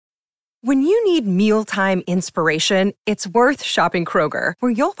When you need mealtime inspiration, it's worth shopping Kroger,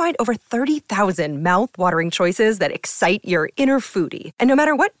 where you'll find over 30,000 mouth-watering choices that excite your inner foodie. And no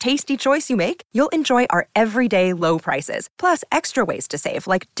matter what tasty choice you make, you'll enjoy our everyday low prices, plus extra ways to save,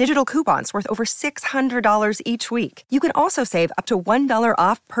 like digital coupons worth over $600 each week. You can also save up to $1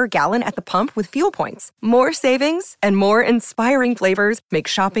 off per gallon at the pump with fuel points. More savings and more inspiring flavors make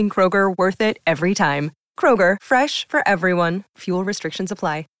shopping Kroger worth it every time. Kroger, fresh for everyone. Fuel restrictions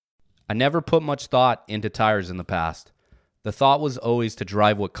apply. I never put much thought into tires in the past. The thought was always to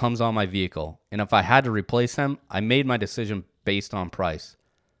drive what comes on my vehicle, and if I had to replace them, I made my decision based on price.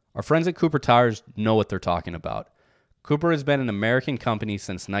 Our friends at Cooper Tires know what they're talking about. Cooper has been an American company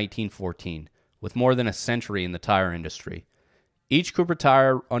since 1914, with more than a century in the tire industry. Each Cooper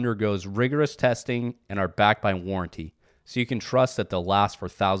tire undergoes rigorous testing and are backed by warranty, so you can trust that they'll last for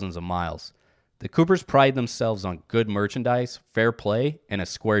thousands of miles. The Coopers pride themselves on good merchandise, fair play, and a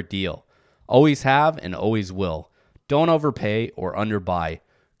square deal. Always have and always will. Don't overpay or underbuy.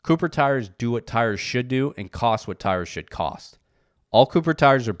 Cooper tires do what tires should do and cost what tires should cost. All Cooper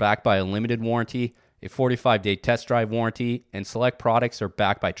tires are backed by a limited warranty, a 45-day test drive warranty, and select products are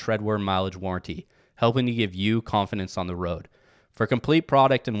backed by Treadwear mileage warranty, helping to give you confidence on the road. For complete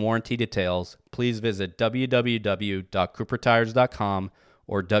product and warranty details, please visit www.coopertires.com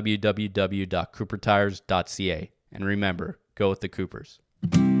or www.coopertires.ca. And remember, go with the Coopers.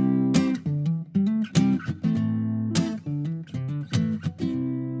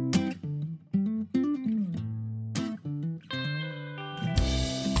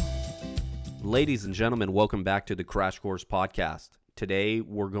 Ladies and gentlemen, welcome back to the Crash Course Podcast. Today,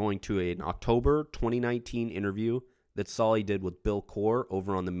 we're going to an October 2019 interview that Solly did with Bill Coore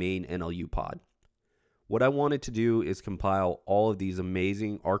over on the main NLU pod. What I wanted to do is compile all of these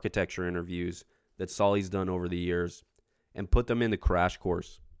amazing architecture interviews that Solly's done over the years and put them in the Crash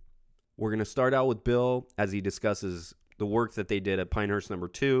Course. We're going to start out with Bill as he discusses the work that they did at Pinehurst No.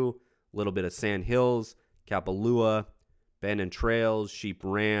 2, a little bit of Sand Hills, Kapalua, Bandon Trails, Sheep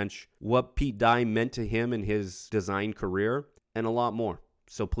Ranch, what Pete Dye meant to him in his design career, and a lot more.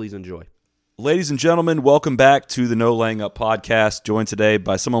 So please enjoy. Ladies and gentlemen, welcome back to the No Laying Up podcast. Joined today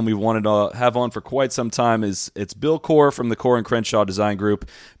by someone we've wanted to have on for quite some time. It's Bill Coore from the Coore and Crenshaw Design Group.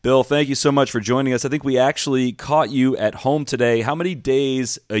 Bill, thank you so much for joining us. I think we actually caught you at home today. How many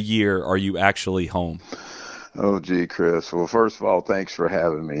days a year are you actually home? Oh, gee, Chris. Well, first of all, thanks for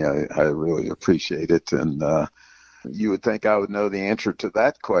having me. I really appreciate it. And you would think I would know the answer to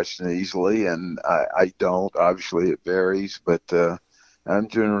that question easily, and I don't. Obviously, it varies, but I'm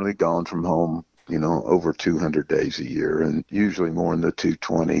generally gone from home, over 200 days a year, and usually more in the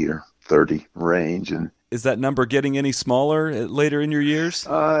 220 or 30 range. And is that number getting any smaller later in your years?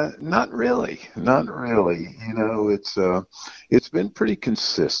 Not really. It's been pretty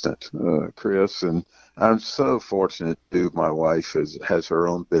consistent, Chris, and I'm so fortunate too. My wife has her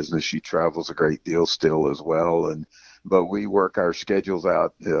own business. She travels a great deal still as well, but we work our schedules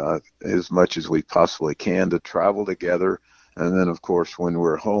out as much as we possibly can to travel together. And then, of course, when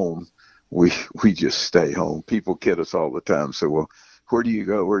we're home, we just stay home. People kid us all the time. So, well, where do you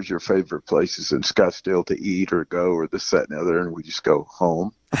go? Where's your favorite places in Scottsdale to eat or go or this, that, and the other? And we just go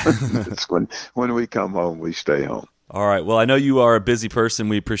home. It's when we come home, we stay home. All right. Well, I know you are a busy person.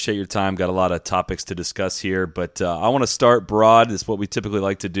 We appreciate your time. Got a lot of topics to discuss here, but I want to start broad. It's what we typically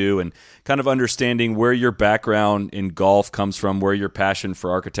like to do, and kind of understanding where your background in golf comes from, where your passion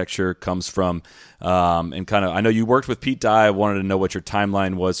for architecture comes from, and kind of, I know you worked with Pete Dye. I wanted to know what your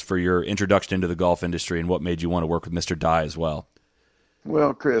timeline was for your introduction into the golf industry and what made you want to work with Mr. Dye as well.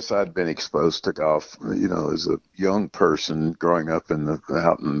 Well, Chris, I'd been exposed to golf, as a young person growing up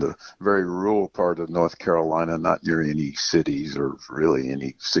out in the very rural part of North Carolina, not near any cities or really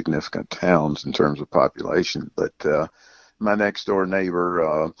any significant towns in terms of population. But my next door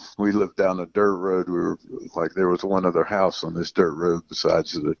neighbor, we lived down a dirt road. We were like, there was one other house on this dirt road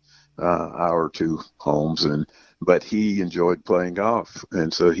besides the our two homes, but he enjoyed playing golf,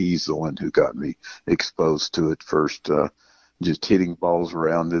 and so he's the one who got me exposed to it first. Just hitting balls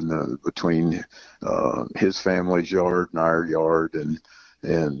around between his family's yard and our yard, and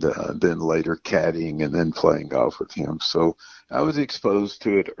then later caddying and then playing golf with him. So I was exposed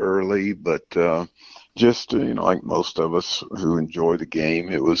to it early, but just like most of us who enjoy the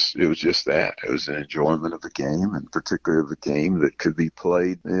game, it was just that. It was an enjoyment of the game, and particularly of a game that could be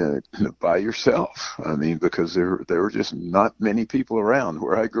played by yourself. I mean, because there were just not many people around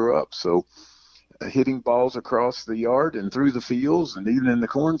where I grew up. So hitting balls across the yard and through the fields, and even in the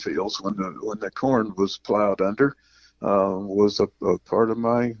cornfields when the corn was plowed under, was a part of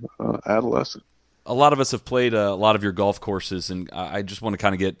my adolescence. a lot of us have played a lot of your golf courses, and I just want to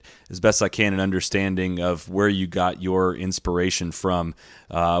kind of get as best I can an understanding of where you got your inspiration from.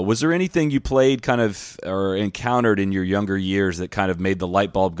 Was there anything you played kind of or encountered in your younger years that kind of made the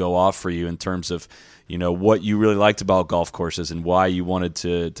light bulb go off for you in terms of, what you really liked about golf courses and why you wanted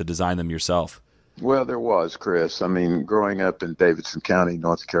to design them yourself? Well, there was, Chris. I mean, growing up in Davidson County,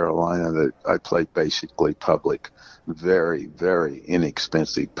 North Carolina, I played basically public, very, very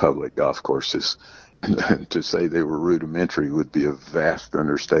inexpensive public golf courses. To say they were rudimentary would be a vast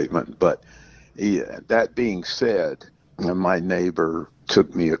understatement. But that being said, my neighbor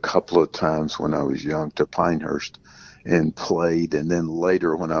took me a couple of times when I was young to Pinehurst and played, and then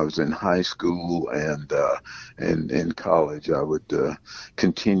later when I was in high school and in college, I would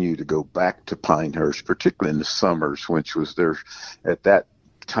continue to go back to Pinehurst, particularly in the summers, which was their at that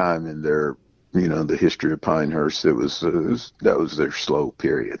time in their the history of Pinehurst. That was their slow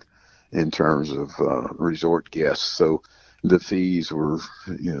period in terms of resort guests. So the fees were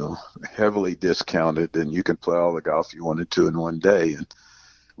heavily discounted, and you could play all the golf you wanted to in one day. And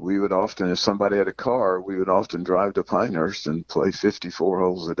we would often, if somebody had a car, we would often drive to Pinehurst and play 54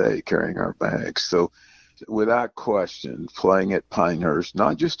 holes a day carrying our bags. So without question, playing at Pinehurst,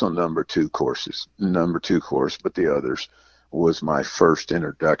 not just on number two course, but the others, was my first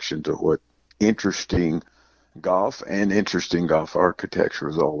introduction to what interesting golf and interesting golf architecture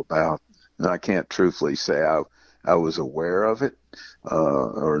is all about. And I can't truthfully say I was aware of it,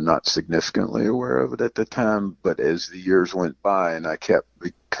 or not significantly aware of it at the time, but as the years went by and I kept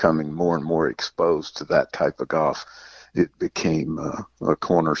becoming more and more exposed to that type of golf, it became a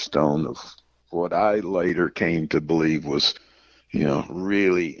cornerstone of what I later came to believe was,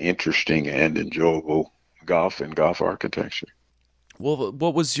 really interesting and enjoyable golf and golf architecture. Well,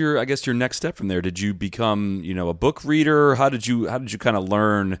 what was your next step from there? Did you become, a book reader? How did you kind of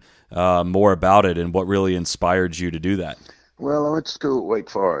learn more about it, and what really inspired you to do that? Well, I went to school at Wake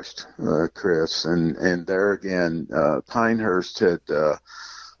Forest, Chris, and there again, Pinehurst had,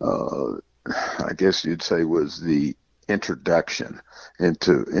 I guess you'd say, was the introduction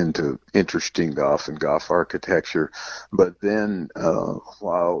into interesting golf and golf architecture. But then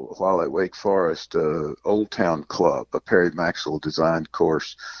while at Wake Forest, Old Town Club, a Perry Maxwell designed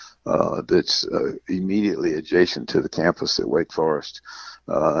course that's immediately adjacent to the campus at Wake Forest,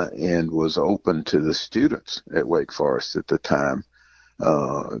 and was open to the students at Wake Forest at the time.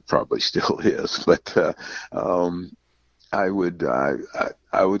 It probably still is, but I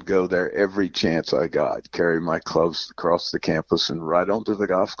would go there every chance I got, carry my clubs across the campus and right onto the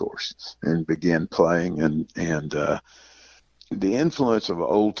golf course and begin playing. And the influence of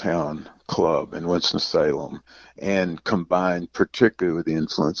Old Town Club in Winston-Salem, and combined particularly with the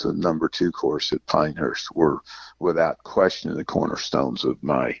influence of number two course at Pinehurst, were without question the cornerstones of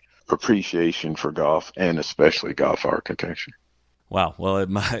my appreciation for golf and especially golf architecture. Wow. Well,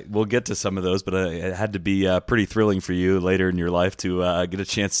 we'll get to some of those, but it had to be pretty thrilling for you later in your life to get a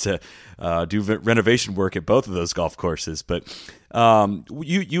chance to do renovation work at both of those golf courses. But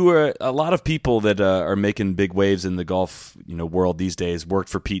you were a lot of people that are making big waves in the golf world these days worked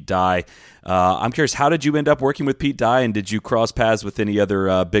for Pete Dye. I'm curious, how did you end up working with Pete Dye, and did you cross paths with any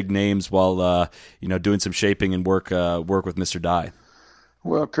other big names while doing some shaping and work with Mr. Dye?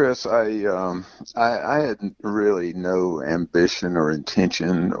 Well, Chris, I had really no ambition or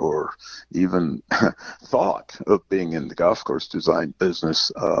intention or even thought of being in the golf course design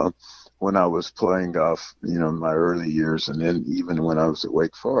business when I was playing golf, in my early years, and then even when I was at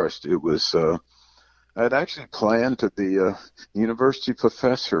Wake Forest. It was I'd actually planned to be a university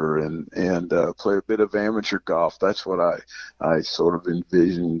professor and play a bit of amateur golf. That's what I sort of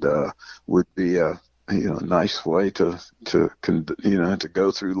envisioned would be a nice way to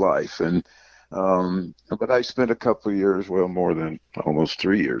go through life. And but I spent a couple of years, well, more than almost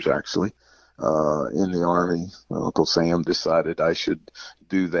 3 years actually, in the Army. Uncle Sam decided I should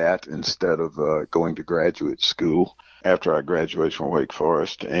do that instead of going to graduate school after I graduated from Wake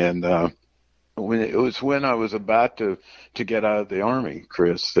Forest. And when I was about to get out of the Army,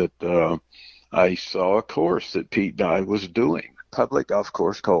 Chris, that I saw a course that Pete Dye was doing, a public golf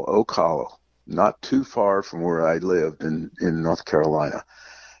course called Oak Hollow, not too far from where I lived in North Carolina.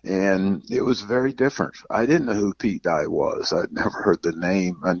 And it was very different. I didn't know who Pete Dye was. I'd never heard the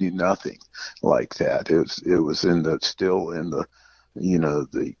name. I knew nothing like that. It was still in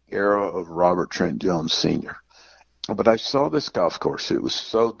the era of Robert Trent Jones Sr. But I saw this golf course. It was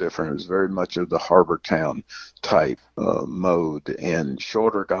so different. It was very much of the Harbor Town type mode, and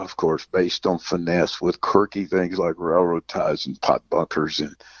shorter golf course based on finesse with quirky things like railroad ties and pot bunkers,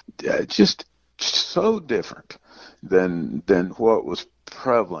 and just so different than what was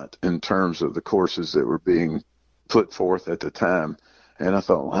prevalent in terms of the courses that were being put forth at the time. And I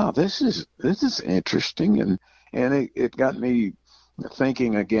thought, wow, this is interesting. And it got me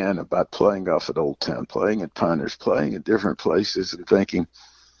thinking again about playing golf at Old Town, playing at Pinehurst, playing at different places, and thinking,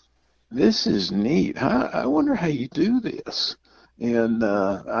 this is neat. I wonder how you do this. And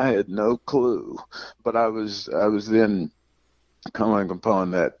I had no clue, but I was then coming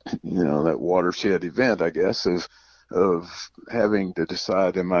upon that, that watershed event, I guess, of having to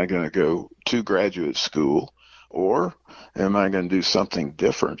decide, am I going to go to graduate school or am I going to do something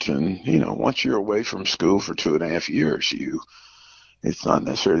different? And, once you're away from school for 2.5 years, it's not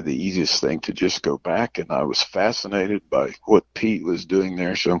necessarily the easiest thing to just go back. And I was fascinated by what Pete was doing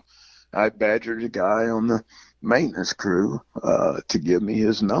there. So I badgered a guy on the maintenance crew to give me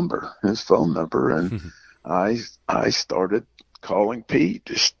his phone number. And I started calling Pete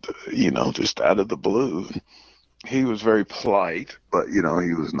just out of the blue. He was very polite, but he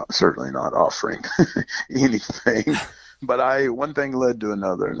was certainly not offering anything. But one thing led to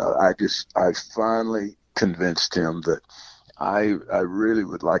another. I finally convinced him that I really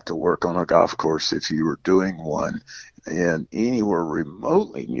would like to work on a golf course if you were doing one, and anywhere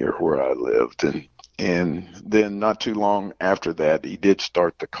remotely near where I lived. And then not too long after that, he did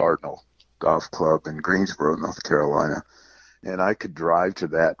start the Cardinal Golf Club in Greensboro, North Carolina, and I could drive to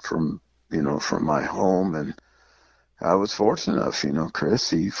that from my home. And I was fortunate enough,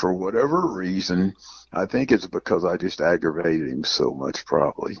 Chris, for whatever reason, I think it's because I just aggravated him so much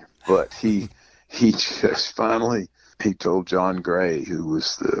probably, but he just finally, he told John Gray, who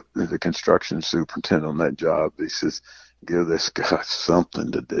was the construction superintendent on that job, he says, give this guy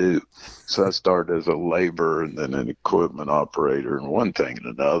something to do. So I started as a laborer and then an equipment operator and one thing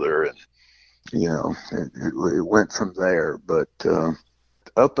and another. And, it went from there. But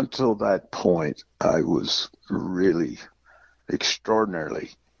up until that point, I was really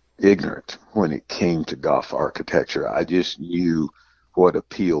extraordinarily ignorant when it came to golf architecture. I just knew what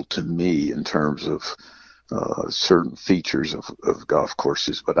appealed to me in terms of certain features of golf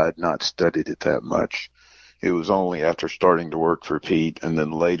courses, but I'd not studied it that much. It was only after starting to work for Pete and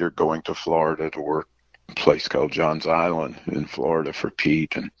then later going to Florida to work a place called Johns Island in Florida for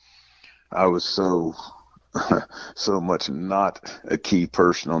Pete. And I was so much not a key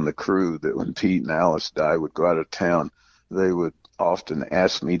person on the crew that when Pete and Alice Dye would go out of town, they would often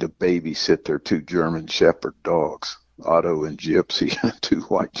ask me to babysit their 2 German Shepherd dogs, Otto and Gypsy, 2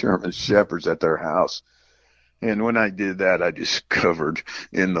 white German Shepherds at their house. And when I did that, I discovered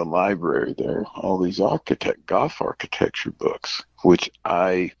in the library there all these golf architecture books, which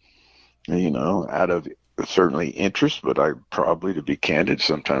I, out of certainly interest, but I probably, to be candid,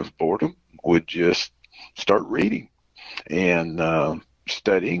 sometimes boredom, would just start reading and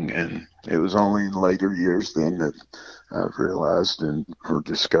studying. And it was only in later years then that I realized or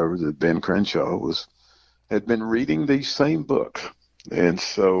discovered that Ben Crenshaw had been reading these same books. And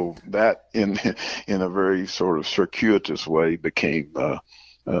so that, in a very sort of circuitous way, became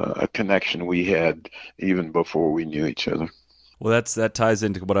a connection we had even before we knew each other. Well, that ties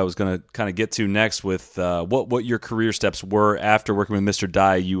into what I was going to kind of get to next with what your career steps were after working with Mr.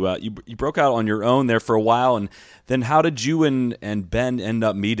 Dye. You broke out on your own there for a while, and then how did you and Ben end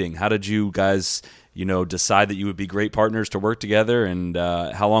up meeting? How did you guys decide that you would be great partners to work together, and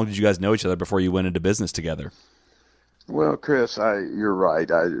how long did you guys know each other before you went into business together? Well, Chris, you're right.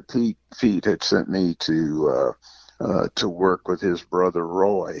 Pete had sent me to work with his brother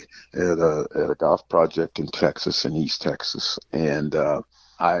Roy at a golf project in Texas, in East Texas, and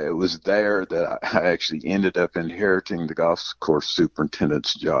I was there that I actually ended up inheriting the golf course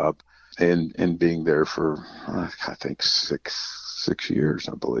superintendent's job, and being there for I think six years,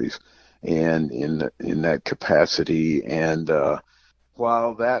 I believe, and in that capacity. And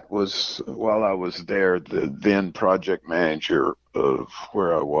while I was there, the then project manager of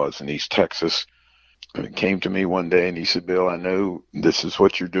where I was in East Texas came to me one day and he said, Bill, I know this is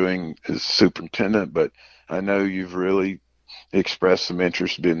what you're doing as superintendent, but I know you've really expressed some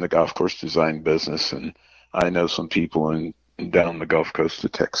interest in the golf course design business, and I know some people down the Gulf Coast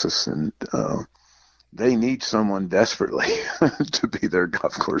of Texas, and they need someone desperately to be their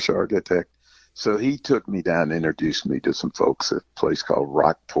golf course architect. So he took me down and introduced me to some folks at a place called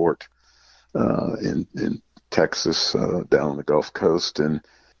Rockport in Texas, down on the Gulf Coast. And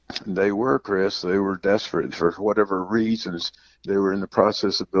they were desperate for whatever reasons. They were in the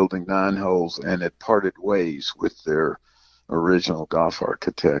process of building 9 holes and had parted ways with their original golf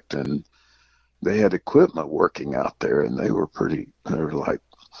architect. And they had equipment working out there, and they were like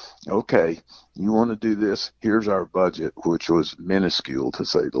okay, you want to do this? Here's our budget, which was minuscule to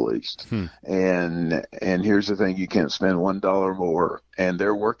say the least. And here's the thing: you can't spend $1 more. And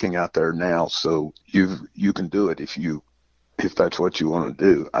they're working out there now, so you can do it if that's what you want to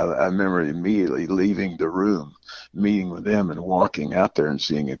do. I remember immediately leaving the room, meeting with them, and walking out there and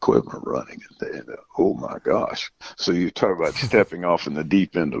seeing equipment running. And oh my gosh! So you talk about stepping off in the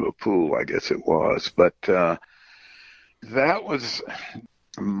deep end of a pool, I guess it was. But that was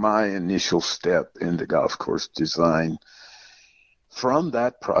my initial step into golf course design. From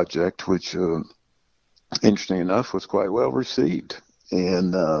that project, which interesting enough was quite well received.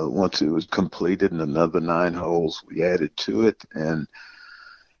 And once it was completed and another 9 holes, we added to it. And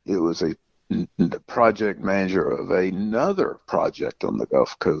it was the project manager of another project on the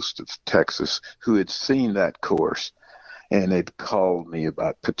Gulf Coast of Texas who had seen that course and had called me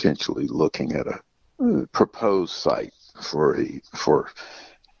about potentially looking at a proposed site for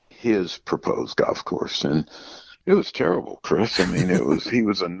his proposed golf course. And it was terrible, Chris. I mean, he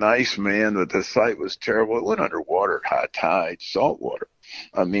was a nice man, but the site was terrible. It went underwater at high tide, salt water.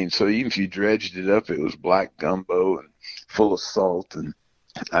 I mean, so even if you dredged it up, it was black gumbo and full of salt. And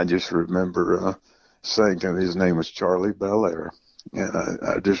I just remember saying to him, his name was Charlie Belair. And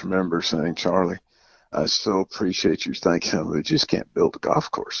I just remember saying, Charlie, I so appreciate you thinking of it. We just can't build a golf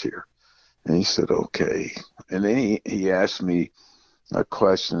course here. And he said, okay. And then he asked me a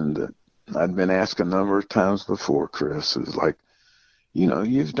question that I'd been asked a number of times before, Chris. Is like,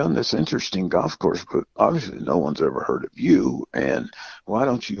 you've done this interesting golf course, but obviously no one's ever heard of you. And why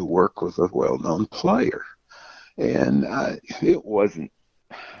don't you work with a well-known player? And it wasn't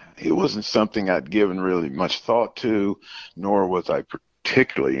something I'd given really much thought to, nor was I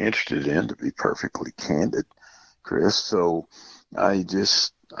particularly interested in, to be perfectly candid, Chris. So I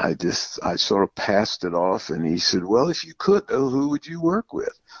sort of passed it off, and he said, well, if you could, though, who would you work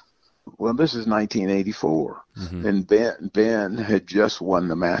with? Well, this is 1984, and Ben had just won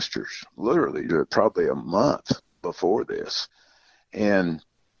the Masters, literally probably a month before this. And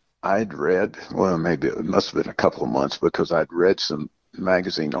I'd read, well, maybe it must have been a couple of months, because I'd read some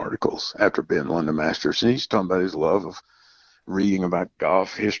magazine articles after Ben won the Masters, and he's talking about his love of reading about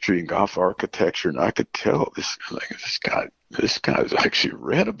golf history and golf architecture, and I could tell this guy's actually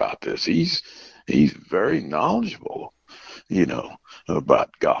read about this. He's very knowledgeable, about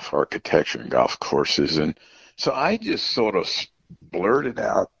golf architecture and golf courses. And so I just sort of blurted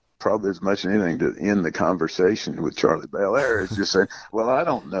out, probably as much as anything to end the conversation with Charlie Belair, is just saying, well, I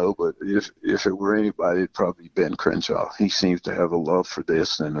don't know, but if it were anybody, it'd probably be Ben Crenshaw. He seems to have a love for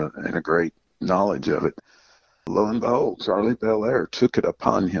this and a great knowledge of it. Lo and behold, Charlie Belair took it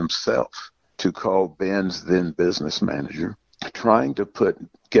upon himself to call Ben's then business manager, trying to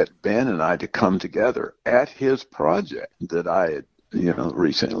get Ben and I to come together at his project that I had,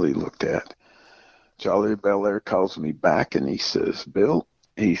 recently looked at. Charlie Belair calls me back and he says, Bill,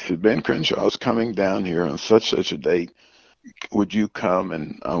 he said, Ben Crenshaw is coming down here on such a date. Would you come,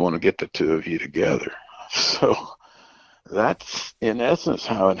 and I want to get the two of you together? So that's in essence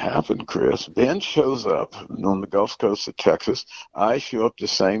how it happened, Chris. Ben shows up on the Gulf Coast of Texas. I show up the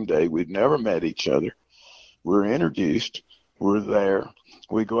same day. We'd never met each other. We're introduced. We're there.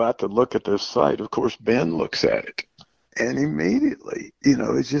 We go out to look at this site. Of course, Ben looks at it. And immediately, he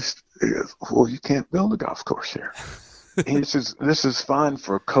goes, well, you can't build a golf course here. He says, this is fine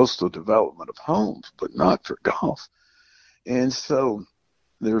for coastal development of homes, but not for golf. And so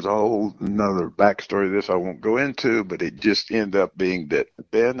there's a whole another backstory of this I won't go into, but it just ended up being that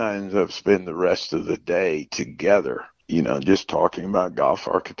Ben and I ended up spending the rest of the day together, just talking about golf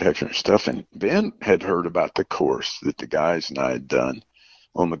architecture and stuff. And Ben had heard about the course that the guys and I had done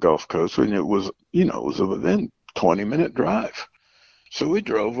on the Gulf Coast, and it was, it was within 20-minute drive. So we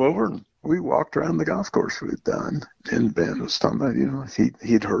drove over and we walked around the golf course we'd done. And Ben was talking about,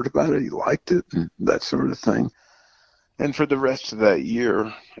 he'd heard about it, he liked it, and that sort of thing. And for the rest of that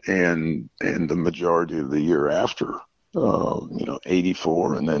year and the majority of the year after,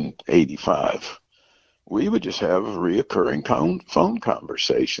 84 and then 85, we would just have reoccurring phone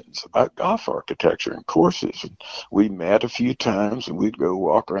conversations about golf architecture and courses. And we met a few times, and we'd go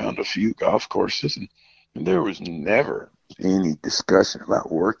walk around a few golf courses, and there was never any discussion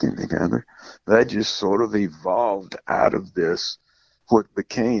about working together. That just sort of evolved out of this, what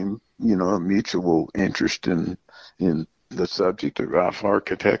became, a mutual interest in the subject of golf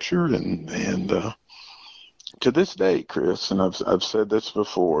architecture. And to this day, Chris, and I've said this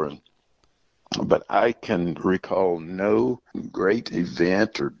before, but I can recall no great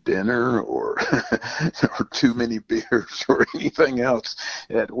event or dinner or too many beers or anything else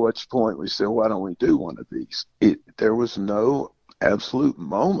at which point we said, why don't we do one of these? There was no absolute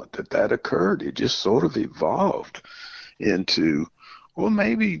moment that occurred. It just sort of evolved into, well,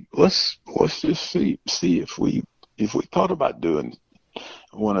 maybe let's just see if we thought about doing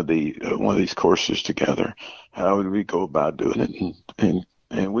one of these courses together, how would we go about doing it?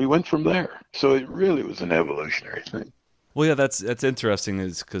 And we went from there. So it really was an evolutionary thing. Well, yeah, that's interesting,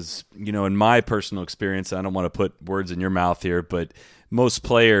 is because, in my personal experience, I don't want to put words in your mouth here, but most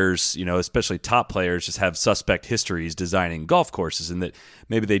players, especially top players, just have suspect histories designing golf courses, and that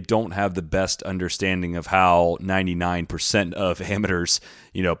maybe they don't have the best understanding of how 99% of amateurs,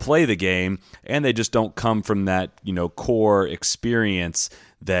 play the game, and they just don't come from that, core experience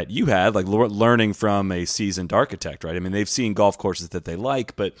that you had, like learning from a seasoned architect, right? I mean, they've seen golf courses that they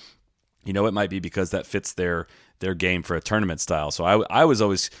like, but, it might be because that fits their game for a tournament style. So I was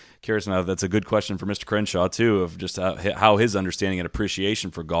always curious, now that's a good question for Mr. Crenshaw too, of just how his understanding and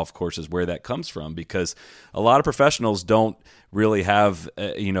appreciation for golf courses, where that comes from, because a lot of professionals don't really have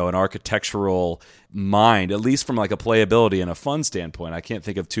an architectural mind, at least from like a playability and a fun standpoint. I can't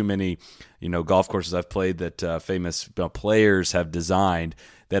think of too many golf courses I've played that famous players have designed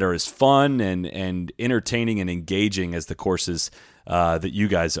that are as fun and entertaining and engaging as the courses that you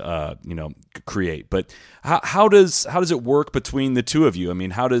guys create. But how does it work between the two of you? I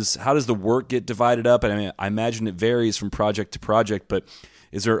mean, how does the work get divided up? And I mean, I imagine it varies from project to project, but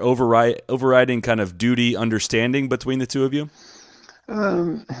is there overriding kind of duty understanding between the two of you?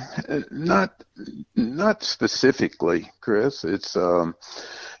 Not specifically, Chris. It's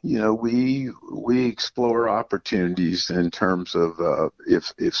we explore opportunities in terms of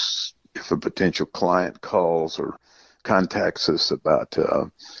if a potential client calls or contacts us about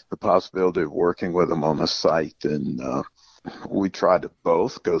the possibility of working with them on a site, and we try to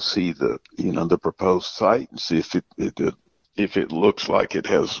both go see the proposed site and see if it looks like it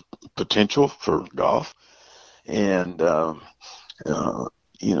has potential for golf. And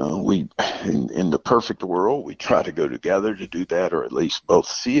we in the perfect world, we try to go together to do that, or at least both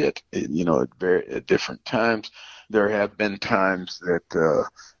see it at different times. There have been times that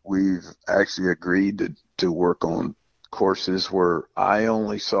we've actually agreed to work on courses where I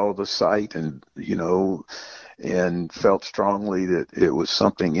only saw the site and felt strongly that it was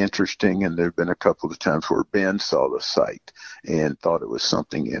something interesting. And there've been a couple of times where Ben saw the site and thought it was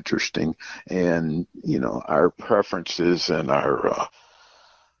something interesting. And, our preferences and our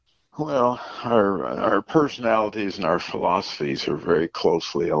personalities and our philosophies are very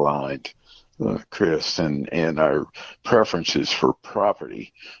closely aligned, Chris, and our preferences for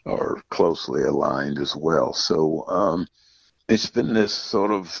property are closely aligned as well. So it's been this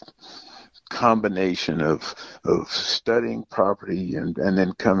sort of combination of studying property and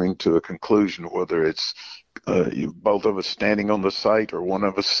then coming to a conclusion, whether it's both of us standing on the site or one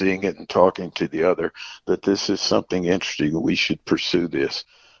of us seeing it and talking to the other, that this is something interesting, we should pursue this.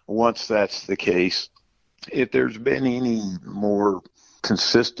 Once that's the case, if there's been any more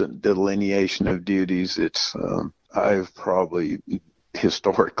consistent delineation of duties, it's I've probably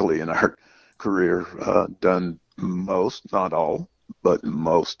historically in our career done most, not all, but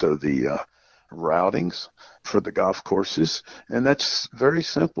most of the routings for the golf courses. And that's very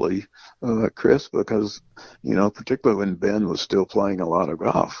simply, Chris, because particularly when Ben was still playing a lot of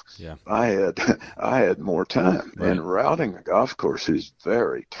golf, yeah, I had more time. Right. And routing a golf course is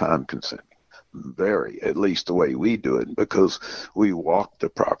very time consuming. Very, at least the way we do it, because we walk the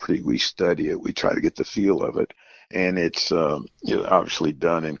property, we study it, we try to get the feel of it, and it's obviously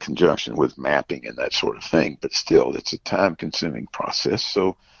done in conjunction with mapping and that sort of thing, but still it's a time-consuming process.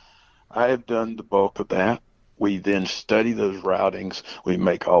 So I have done the bulk of that. We then study those routings, we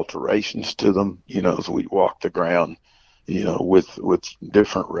make alterations to them, as we walk the ground, with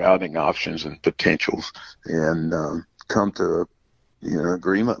different routing options and potentials, and come to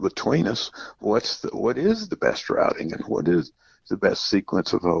agreement between us. What is the best routing, and what is the best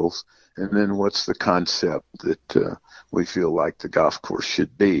sequence of holes, and then what's the concept that we feel like the golf course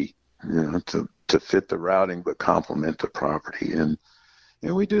should be, to fit the routing but complement the property, and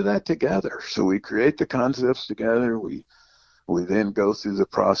we do that together. So we create the concepts together. We then go through the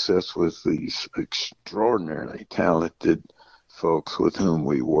process with these extraordinarily talented folks with whom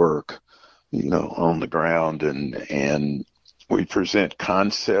we work, on the ground, and we present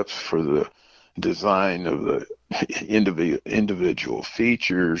concepts for the design of the individual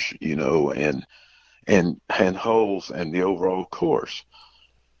features, and holes and the overall course.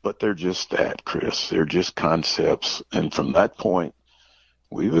 But they're just that, Chris. They're just concepts. And from that point,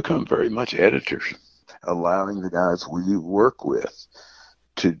 we become very much editors, allowing the guys we work with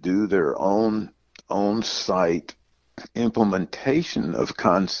to do their own site implementation of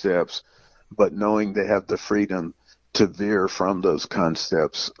concepts, but knowing they have the freedom to veer from those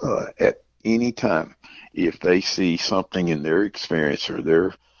concepts at any time if they see something in their experience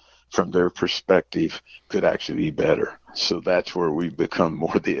or from their perspective could actually be better. So that's where we become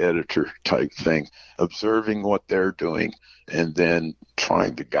more the editor type thing, observing what they're doing and then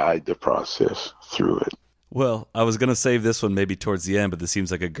trying to guide the process through it. Well, I was going to save this one maybe towards the end, but this seems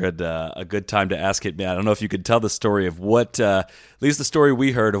like a good time to ask it. I don't know if you could tell the story of what, at least the story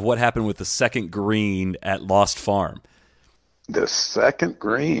we heard of what happened with the second green at Lost Farm. The second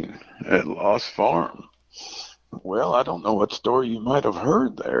green at Lost Farm. Well, I don't know what story you might have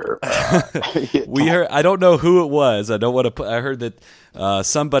heard there. We heard. I don't know who it was. I don't want to. I heard that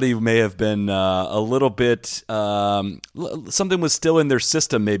somebody may have been a little bit. Something was still in their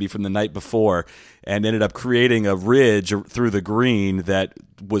system, maybe from the night before, and ended up creating a ridge through the green that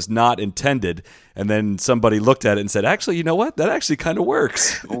was not intended. And then somebody looked at it and said, "Actually, you know what? That actually kind of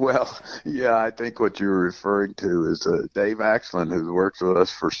works." Well, yeah, I think what you're referring to is Dave Axland, who's worked with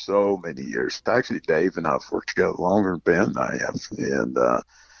us for so many years. Actually, Dave and I've worked together longer than Ben and I have. And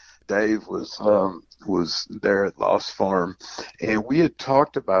Dave was there at Lost Farm, and we had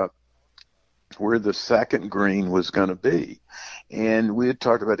talked about where the second green was going to be. And we had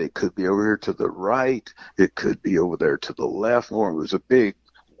talked about it could be over here to the right, it could be over there to the left, or it was a big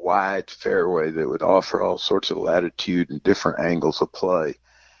wide fairway that would offer all sorts of latitude and different angles of play.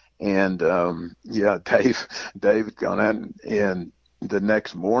 And Dave had gone out and the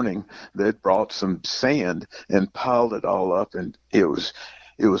next morning they'd brought some sand and piled it all up, and it was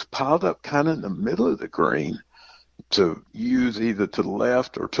piled up kind of in the middle of the green to use either to the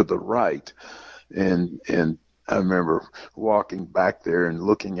left or to the right. And I remember walking back there and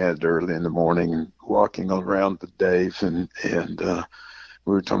looking at it early in the morning and walking around with Dave and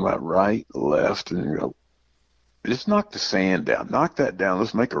we were talking about right, left, and just knock the sand down. Knock that down.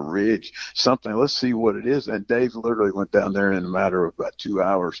 Let's make a ridge, something. Let's see what it is. And Dave literally went down there in a matter of about 2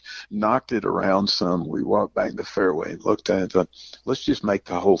 hours, knocked it around some. We walked back the fairway and looked at it and thought, let's just make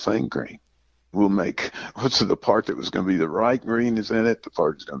the whole thing green. We'll make the part that was going to be the right green is in it, the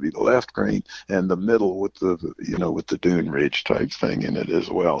part that's going to be the left green, and the middle with the dune ridge type thing in it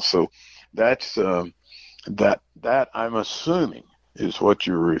as well. So that's that I'm assuming is what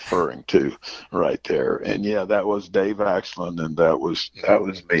you're referring to right there. And yeah, that was Dave Axland, and that was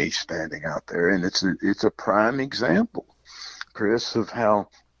me standing out there. And it's a prime example, Chris, of how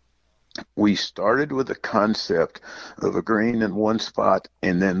we started with a concept of a green in one spot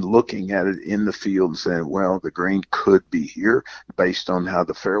and then looking at it in the field and saying, well, the green could be here based on how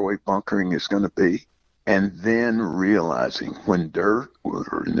the fairway bunkering is going to be. And then realizing when dirt,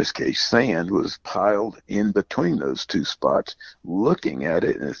 or in this case sand, was piled in between those two spots, looking at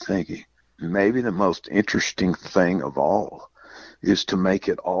it and thinking, maybe the most interesting thing of all is to make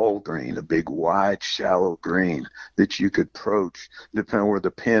it all green, a big, wide, shallow green that you could approach, depending on where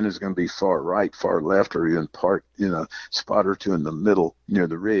the pin is going to be far right, far left, or even spot or two in the middle near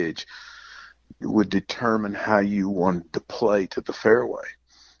the ridge, would determine how you wanted to play to the fairway.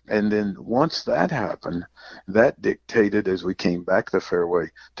 And then once that happened, that dictated, as we came back the fairway,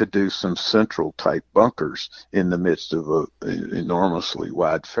 to do some central type bunkers in the midst of an enormously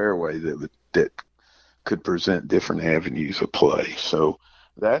wide fairway that could present different avenues of play. So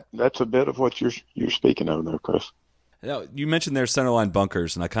that's a bit of what you're speaking of there, Chris. Now, you mentioned their centerline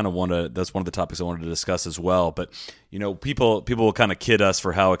bunkers, and I kind of that's one of the topics I wanted to discuss as well. But people will kind of kid us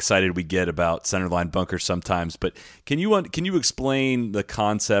for how excited we get about centerline bunkers sometimes. But can you explain the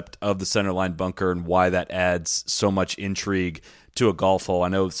concept of the centerline bunker and why that adds so much intrigue to a golf hole? I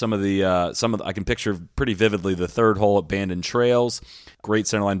know some of the I can picture pretty vividly the third hole at Bandon Trails. Great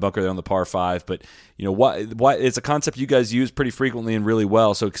centerline bunker there on the par 5, but why it's a concept you guys use pretty frequently and really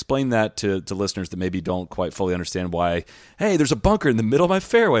well. So explain that to listeners that maybe don't quite fully understand why. Hey, there's a bunker in the middle of my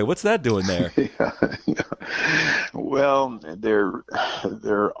fairway. What's that doing there? Well,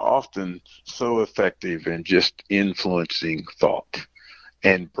 they're often so effective in just influencing thought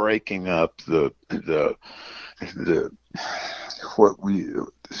and breaking up the what we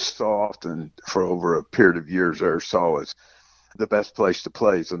so often for over a period of years there saw as the best place to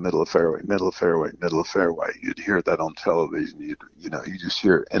play is the middle of fairway, middle of fairway, middle of fairway. You'd hear that on television. You just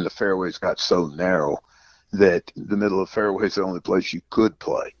hear it. And the fairways got so narrow that the middle of fairway is the only place you could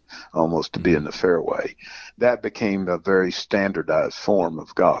play, almost to be in the fairway. That became a very standardized form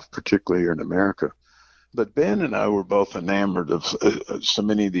of golf, particularly here in America. But Ben and I were both enamored of so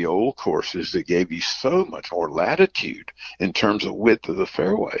many of the old courses that gave you so much more latitude in terms of width of the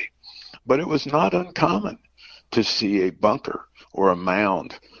fairway. But it was not uncommon to see a bunker or a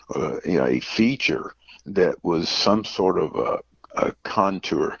mound, a feature that was some sort of a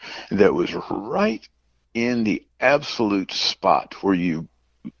contour that was right in the absolute spot where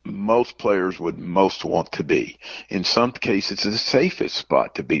most players would most want to be. In some cases, it's the safest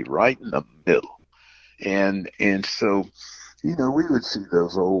spot to be, right in the middle. And so, we would see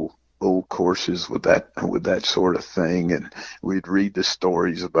those old courses with that sort of thing, and we'd read the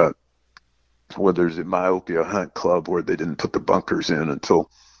stories about whether it's at Myopia Hunt Club where they didn't put the bunkers in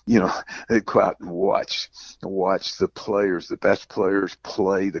until they'd go out and watch the players, the best players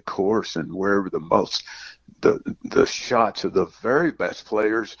play the course, and wherever the shots of the very best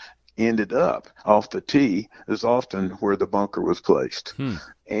players ended up off the tee is often where the bunker was placed.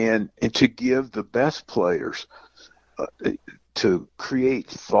 And to give the best players to create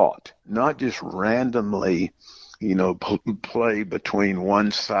thought, not just randomly, play between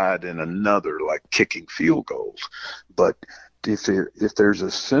one side and another like kicking field goals, but if there's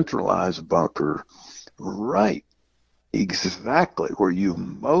a centralized bunker right exactly where you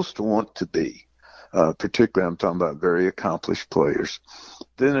most want to be, particularly I'm talking about very accomplished players,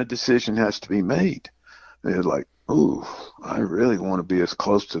 then a decision has to be made. And it's like, ooh, I really want to be as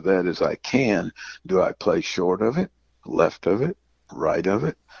close to that as I can. Do I play short of it, left of it, right of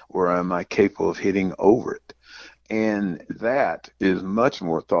it, or am I capable of hitting over it? And that is much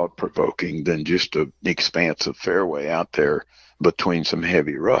more thought-provoking than just an expansive fairway out there between some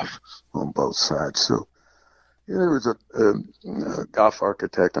heavy rough on both sides. So there was a golf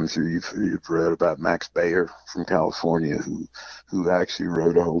architect, I'm sure you've read about, Max Baer from California, who actually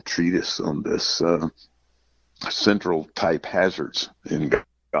wrote a whole treatise on this central type hazards in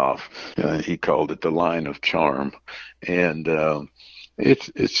golf. He called it the line of charm, and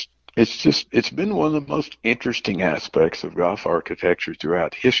it's been one of the most interesting aspects of golf architecture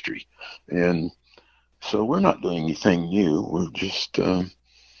throughout history. And so we're not doing anything new. We're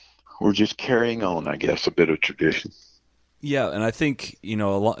just carrying on, I guess, a bit of tradition. Yeah, and I think,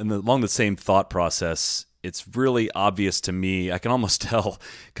 along the same thought process, it's really obvious to me. I can almost tell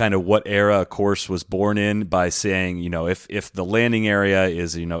kind of what era a course was born in by saying, if the landing area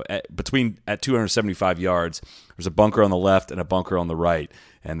is, at 275 yards, there's a bunker on the left and a bunker on the right.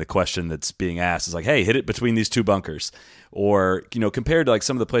 And the question that's being asked is like, hey, hit it between these two bunkers. Or, compared to like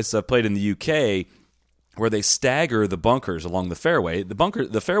some of the places I've played in the UK where they stagger the bunkers along the fairway,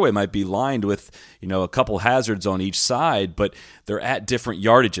 the fairway might be lined with, a couple hazards on each side, but they're at different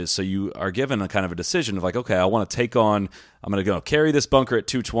yardages. So you are given a kind of a decision of like, okay, I'm going to go carry this bunker at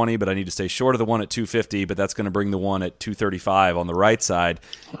 220, but I need to stay short of the one at 250, but that's going to bring the one at 235 on the right side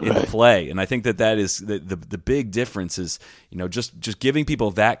into play. And I think that is the big difference is, just giving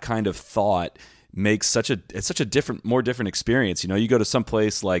people that kind of thought makes such a more different experience. You go to some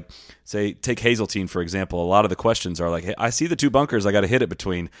place like, say, take Hazeltine, for example. A lot of the questions are like, hey, I see the two bunkers I got to hit it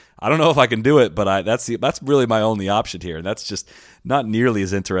between. I don't know if I can do it, but that's really my only option here. And that's just not nearly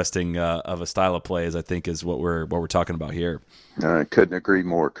as interesting of a style of play as I think is what we're talking about here. I couldn't agree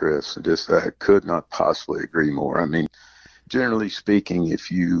more, Chris. I could not possibly agree more. I mean, generally speaking, if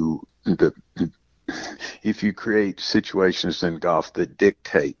you create situations in golf that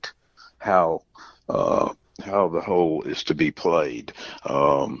dictate how the hole is to be played,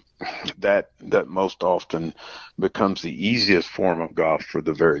 that most often becomes the easiest form of golf for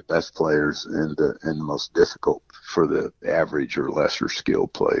the very best players and the most difficult for the average or lesser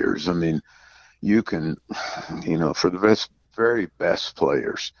skilled players. I mean, you can, for the very best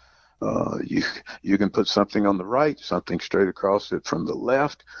players, you can put something on the right, something straight across it from the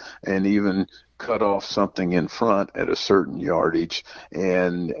left, and even cut off something in front at a certain yardage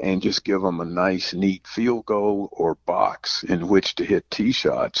and just give them a nice, neat field goal or box in which to hit tee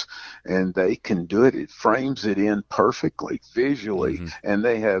shots. And they can do it. It frames it in perfectly visually, and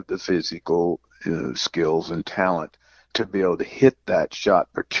they have the physical skills and talent to be able to hit that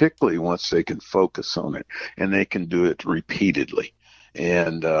shot, particularly once they can focus on it, and they can do it repeatedly.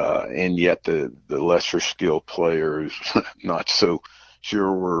 And yet the lesser skilled player is not so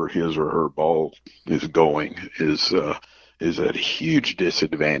sure where his or her ball is going, is at a huge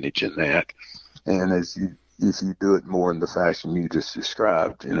disadvantage in that. And if you do it more in the fashion you just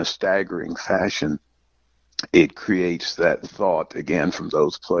described, in a staggering fashion, it creates that thought again from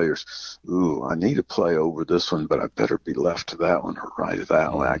those players. Ooh, I need to play over this one, but I better be left to that one or right to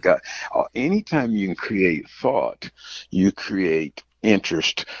that one. Anytime you can create thought, you create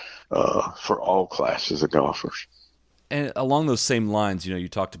interest for all classes of golfers. And along those same lines, you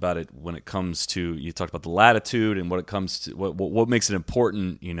talked about it when it comes to, you talked about the latitude and what it comes to, what makes it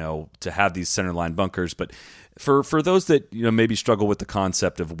important, to have these center line bunkers. But for those that, maybe struggle with the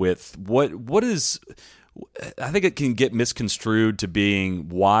concept of width, what is I think it can get misconstrued to being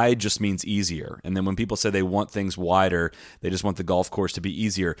wide just means easier. And then when people say they want things wider, they just want the golf course to be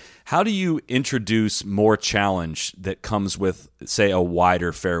easier. How do you introduce more challenge that comes with, say, a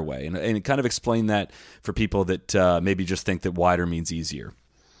wider fairway? And kind of explain that for people that maybe just think that wider means easier.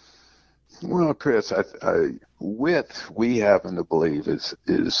 Well, Chris, width, we happen to believe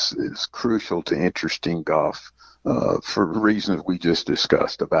is crucial to interesting golf. For reasons we just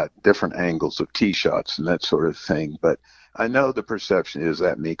discussed about different angles of tee shots and that sort of thing. But I know the perception is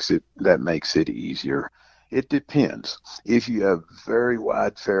that makes it easier. It depends. If you have very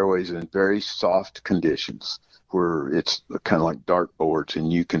wide fairways and very soft conditions where it's kind of like dartboards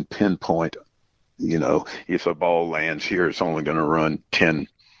and you can pinpoint, if a ball lands here, it's only going to run 10,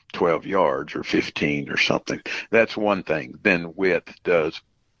 12 yards or 15 or something. That's one thing. Then width does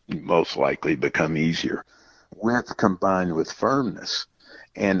most likely become easier. Width combined with firmness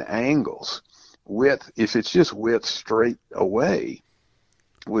and angles. Width, if it's just width straight away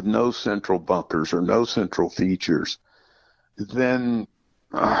with no central bunkers or no central features, then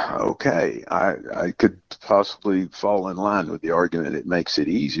okay, I could possibly fall in line with the argument it makes it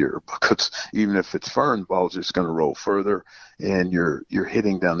easier, because even if it's firm, the ball's just going to roll further and you're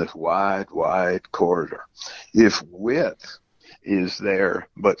hitting down this wide corridor. If width is there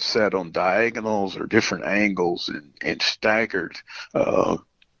but set on diagonals or different angles and staggered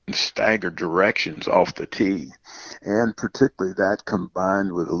directions off the tee, and particularly that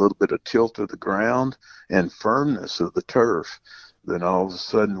combined with a little bit of tilt of the ground and firmness of the turf, then all of a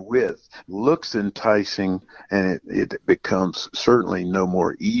sudden width looks enticing, and it becomes certainly no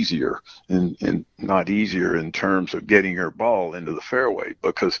more easier and not easier in terms of getting your ball into the fairway,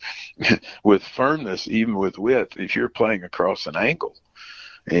 because with firmness, even with width, if you're playing across an angle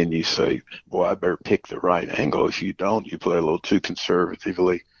and you say, boy, I better pick the right angle. If you don't, you play a little too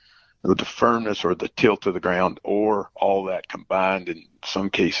conservatively with the firmness or the tilt of the ground, or all that combined in some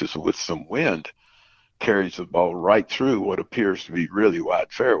cases with some wind, carries the ball right through what appears to be really wide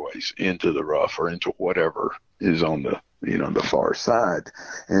fairways into the rough or into whatever is on the far side.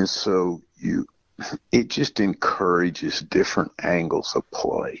 And so it just encourages different angles of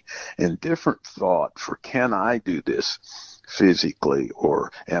play and different thought for, can I do this physically,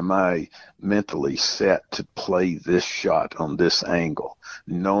 or am I mentally set to play this shot on this angle?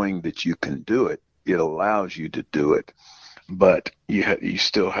 Knowing that you can do it, it allows you to do it, but you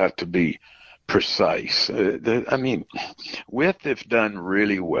still have to be precise. Width, if done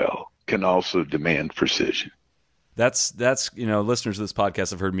really well, can also demand precision. That's listeners of this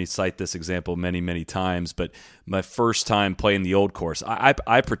podcast have heard me cite this example many times, but my first time playing the old course,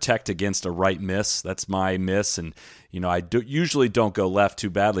 I protect against a right miss. That's my miss, and I usually don't go left too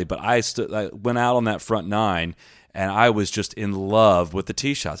badly, but I went out on that front nine, and I was just in love with the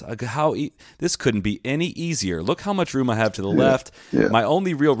tee shots. This couldn't be any easier. Look how much room I have to the left. Yeah. My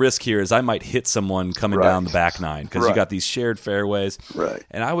only real risk here is I might hit someone coming down the back nine, because you got these shared fairways. Right.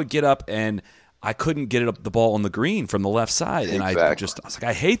 And I would get up, and I couldn't get the ball on the green from the left side, and I was like,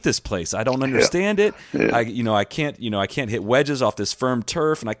 I hate this place. I don't understand it. Yeah. I can't hit wedges off this firm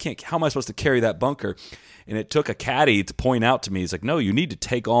turf, and how am I supposed to carry that bunker? And it took a caddy to point out to me, he's like, no, you need to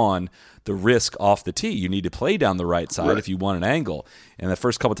take on the risk off the tee. You need to play down the right side if you want an angle. And the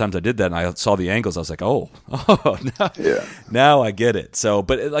first couple of times I did that and I saw the angles, I was like, now I get it. So,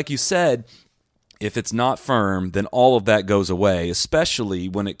 but like you said, if it's not firm, then all of that goes away, especially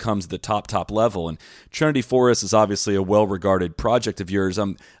when it comes to the top level. And Trinity Forest is obviously a well-regarded project of yours.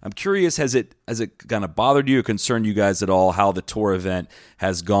 I'm curious, has it kind of bothered you or concerned you guys at all how the tour event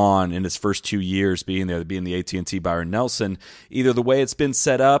has gone in its first 2 years being the AT&T Byron Nelson, either the way it's been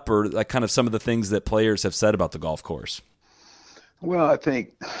set up or like kind of some of the things that players have said about the golf course? Well, I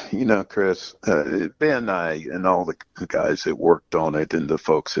think, Chris, Ben and I and all the guys that worked on it and the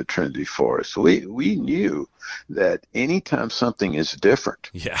folks at Trinity Forest, we knew that anytime something is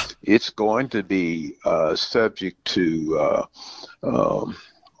different, it's going to be subject to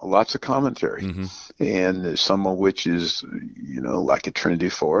lots of commentary, and some of which is, like at Trinity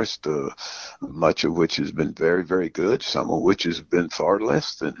Forest, much of which has been very, very good, some of which has been far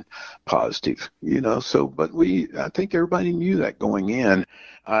less than positive, so, but I think everybody knew that going in.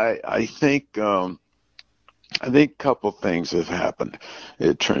 I think a couple things have happened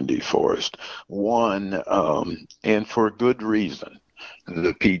at Trinity Forest. One, and for good reason,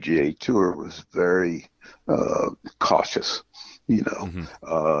 the PGA Tour was very cautious,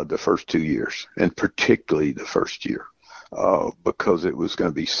 the first 2 years, and particularly the first year, because it was going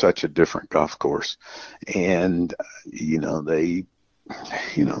to be such a different golf course. And, they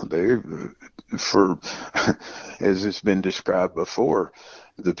they're for, as it's been described before,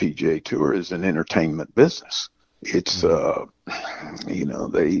 the PGA Tour is an entertainment business. It's,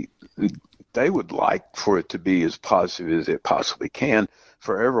 they would like for it to be as positive as it possibly can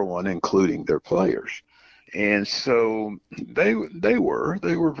for everyone, including their players. And so they were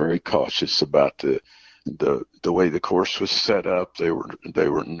very cautious about the way the course was set up. They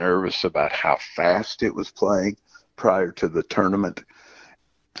were nervous about how fast it was playing prior to the tournament.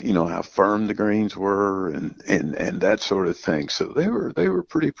 How firm the greens were and that sort of thing. So they were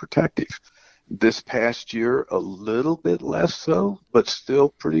pretty protective. This past year, a little bit less so, but still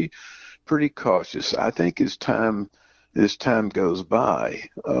pretty cautious. I think as time goes by,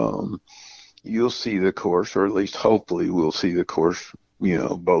 you'll see the course, or at least hopefully we'll see the course,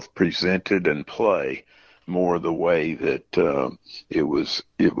 both presented and play more the way that it was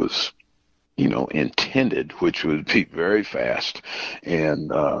intended, which would be very fast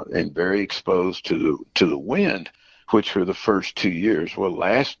and very exposed to the wind, which for the first 2 years,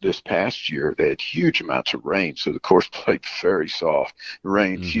 this past year, they had huge amounts of rain, so the course played very soft. It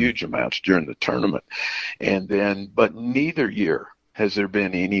rained huge amounts during the tournament. But neither year has there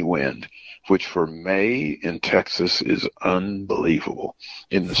been any wind, which for May in Texas is unbelievable.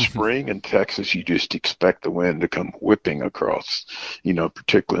 In the spring in Texas, you just expect the wind to come whipping across,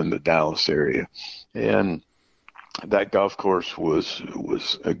 particularly in the Dallas area. And that golf course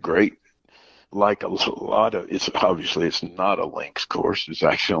was a great, like a lot of, it's not a links course, it's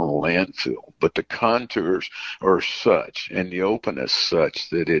actually on a landfill, but the contours are such and the openness such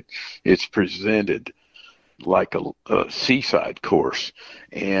that it's presented like a seaside course.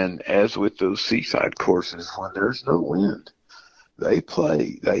 And as with those seaside courses, when there's no wind, they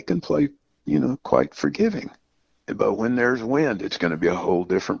can play, quite forgiving. But when there's wind, it's going to be a whole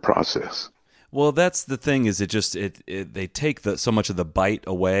different process. Well, that's the thing, is they take so much of the bite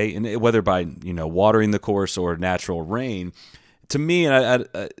away, and whether by watering the course or natural rain. To me, and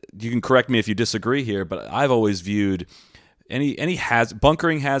you can correct me if you disagree here, but I've always viewed any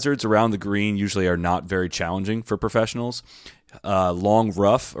bunkering hazards around the green usually are not very challenging for professionals. Long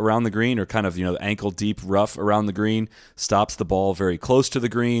rough around the green, or kind of ankle deep rough around the green, stops the ball very close to the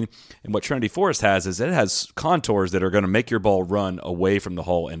green. And what Trinity Forest has is it has contours that are going to make your ball run away from the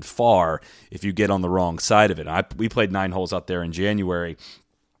hole and far if you get on the wrong side of it. We played 9 holes out there in January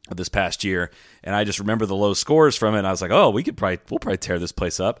of this past year, and I just remember the low scores from it, and I was like, oh, we'll probably tear this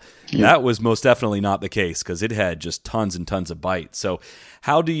place up. Yeah. That was most definitely not the case, because it had just tons and tons of bite. So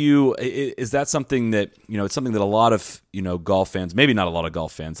how do you, is that something that, it's something that a lot of, golf fans, maybe not a lot of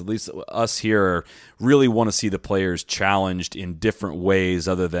golf fans, at least us here, really want to see the players challenged in different ways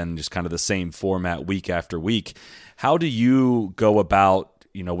other than just kind of the same format week after week. How do you go about,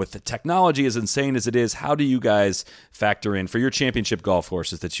 with the technology as insane as it is, how do you guys factor in for your championship golf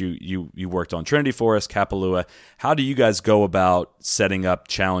courses that you worked on, Trinity Forest, Kapalua? How do you guys go about setting up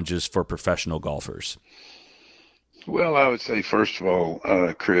challenges for professional golfers? Well, I would say, first of all,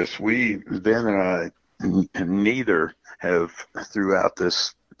 Chris, Ben and I, neither have, throughout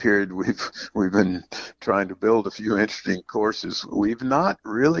this period we've been trying to build a few interesting courses, we've not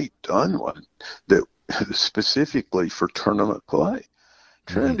really done one that specifically for tournament play.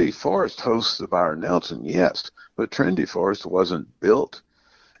 Trinity Forest hosts the Byron Nelson, yes, but Trinity Forest wasn't built,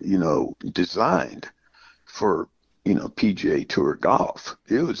 designed for, PGA Tour golf.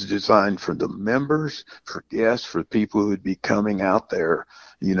 It was designed for the members, for guests, for people who would be coming out there,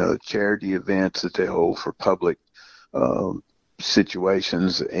 charity events that they hold for public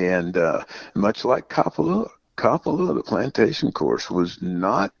situations. And much like Kapalua, the plantation course, was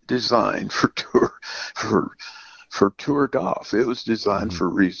not designed for tour golf. It was designed for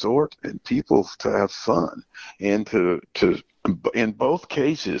resort and people to have fun, and to in both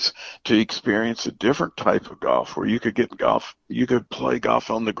cases to experience a different type of golf where you could play golf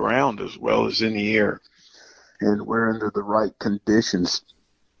on the ground as well as in the air, and where under the right conditions,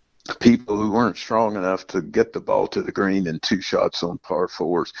 people who weren't strong enough to get the ball to the green in 2 shots on par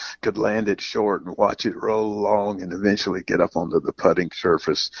 4s could land it short and watch it roll along and eventually get up onto the putting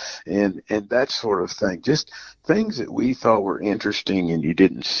surface, and that sort of thing. Just things that we thought were interesting and you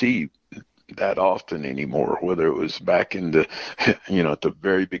didn't see that often anymore, whether it was back in the, at the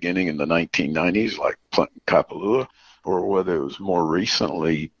very beginning in the 1990s, like Kapalua, or whether it was more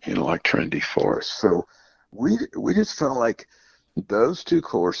recently, like Trinity Forest. So we just felt like those 2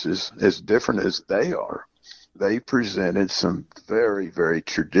 courses, as different as they are, they presented some very, very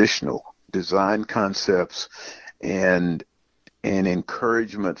traditional design concepts and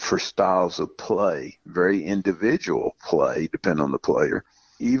encouragement for styles of play, very individual play, depending on the player,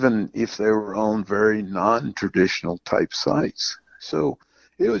 even if they were on very non-traditional type sites. So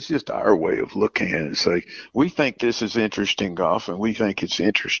it was just our way of looking at it and say, we think this is interesting golf, and we think it's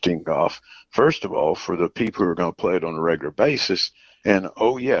interesting golf, first of all, for the people who are going to play it on a regular basis. And,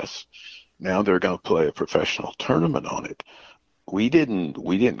 oh, yes, now they're going to play a professional tournament on it. We didn't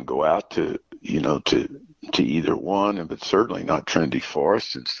go out to either one, but certainly not Trinity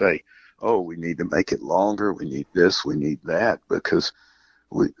Forest, and say, oh, we need to make it longer, we need this, we need that, because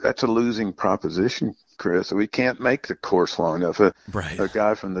that's a losing proposition, Chris. We can't make the course long enough. Right. A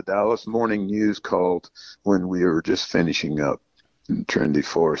guy from the Dallas Morning News called when we were just finishing up in Trinity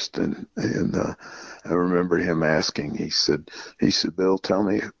Forest, and I remember him asking. He said, Bill, tell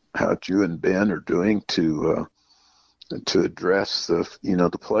me how you and Ben are doing to address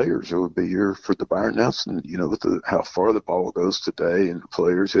the players. It would be here for the Byron Nelson, with how far the ball goes today, and the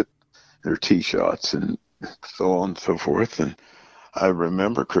players hit their tee shots and so on and so forth. And I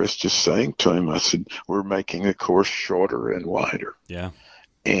remember Chris just saying to him, I said, we're making the course shorter and wider. Yeah.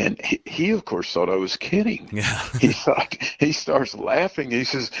 And he of course thought I was kidding. Yeah. He starts laughing. He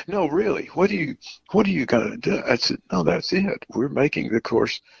says, no, really, what are you going to do? I said, no, that's it. We're making the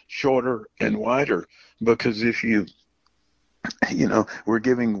course shorter and wider, because if we're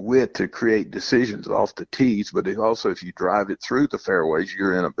giving width to create decisions off the tees, but also if you drive it through the fairways,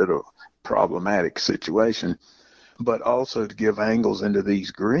 you're in a bit of a problematic situation. But also to give angles into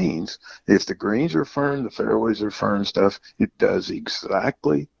these greens. If the greens are firm, the fairways are firm stuff, it does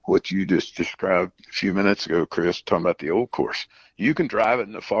exactly what you just described a few minutes ago, Chris, talking about the old course. You can drive it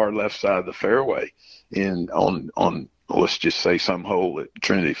in the far left side of the fairway on let's just say some hole at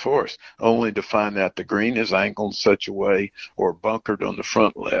Trinity Forest, only to find out the green is angled in such a way or bunkered on the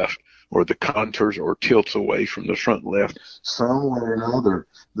front left, or the contours or tilts away from the front left, somewhere or another,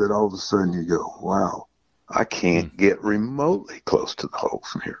 that all of a sudden you go, wow, I can't get remotely close to the hole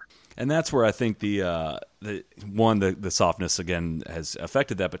from here. And that's where I think the softness again has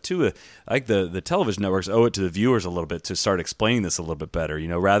affected that, but two, I think the television networks owe it to the viewers a little bit to start explaining this a little bit better.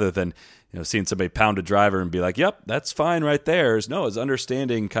 Rather than seeing somebody pound a driver and be like, "Yep, that's fine right there." No, it's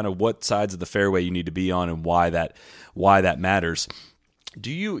understanding kind of what sides of the fairway you need to be on and why that matters.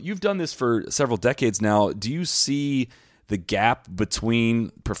 You've done this for several decades now. Do you see the gap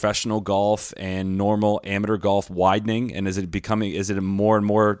between professional golf and normal amateur golf widening, and is it more and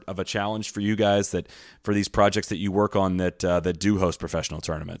more of a challenge for you guys for these projects that you work on that do host professional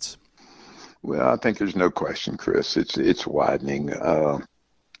tournaments? Well, I think there's no question, Chris. It's widening. I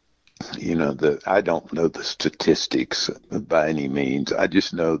don't know the statistics by any means. I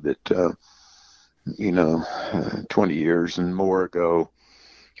just know that 20 years and more ago,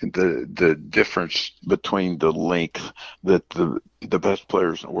 the difference between the length that the best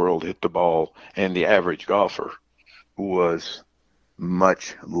players in the world hit the ball and the average golfer was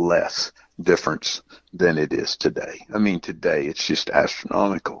much less difference than it is today. I mean, today it's just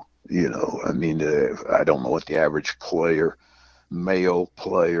astronomical. I don't know what the average male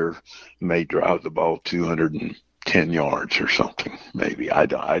player may drive the ball 210 yards or something. Maybe I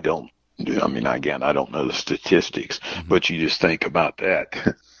don't. Again, I don't know the statistics, but you just think about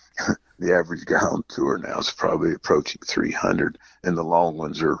that. The average guy on tour now is probably approaching 300, and the long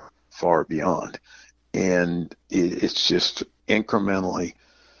ones are far beyond. And it's just incrementally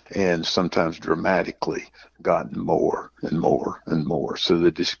and sometimes dramatically gotten more and more and more. So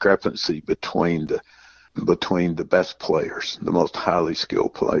the discrepancy between the best players, the most highly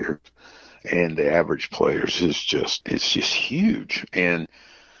skilled players, and the average players it's just huge. And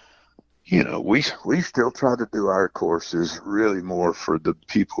we still try to do our courses really more for the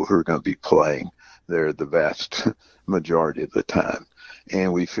people who are going to be playing there the vast majority of the time.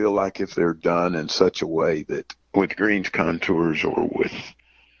 And we feel like if they're done in such a way that with greens contours or with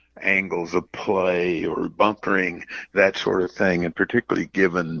angles of play or bunkering, that sort of thing, and particularly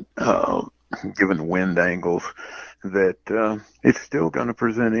given wind angles, that it's still going to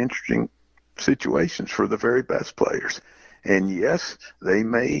present interesting situations for the very best players. And yes, they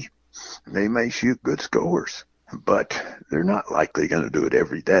may shoot good scores, but they're not likely going to do it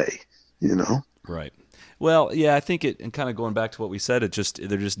every day, Right. Well, yeah, I think and kind of going back to what we said, there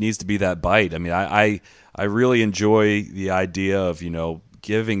just needs to be that bite. I mean, I really enjoy the idea of,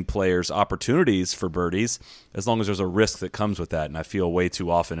 giving players opportunities for birdies as long as there's a risk that comes with that. And I feel way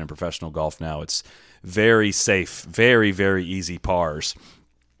too often in professional golf now, it's very safe, very, very easy pars.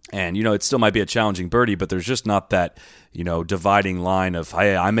 And, it still might be a challenging birdie, but there's just not that, dividing line of,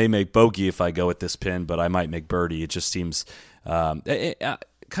 hey, I may make bogey if I go at this pin, but I might make birdie. It just seems for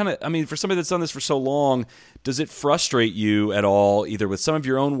somebody that's done this for so long, does it frustrate you at all, either with some of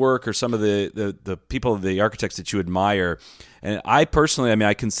your own work or some of the people, the architects that you admire? And I personally,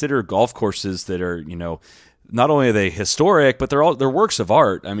 I consider golf courses that are, not only are they historic, but they're works of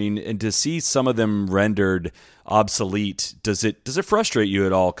art. I mean, and to see some of them rendered obsolete, does it frustrate you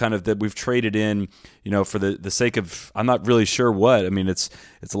at all? Kind of that we've traded in, for the sake of, I'm not really sure what. I mean, it's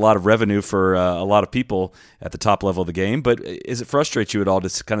a lot of revenue for a lot of people at the top level of the game, but is it frustrate you at all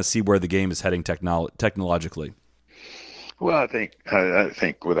to kind of see where the game is heading technologically? Well, I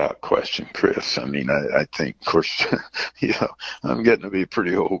think without question, Chris. I mean, I think, of course, I'm getting to be a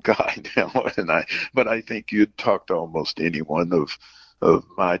pretty old guy now, but I think you'd talk to almost anyone of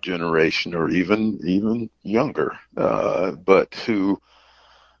my generation or even younger, but who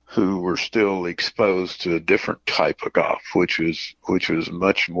were still exposed to a different type of golf, which was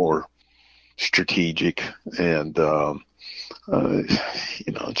much more strategic and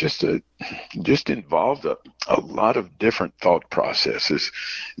just involved a lot of different thought processes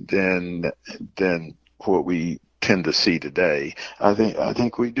than what we tend to see today. I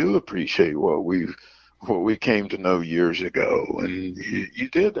think we do appreciate what we came to know years ago, and you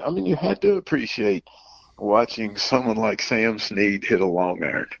did. I mean, you had to appreciate watching someone like Sam Snead hit a long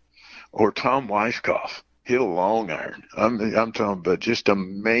iron, or Tom Weiskopf hit a long iron. I'm talking about just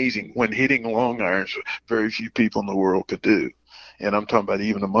amazing. When hitting long irons, very few people in the world could do. And I'm talking about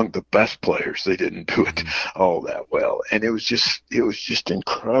even among the best players, they didn't do it all that well. And it was just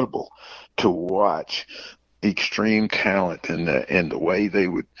incredible to watch extreme talent and the way they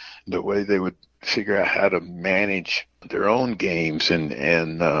would figure out how to manage their own games and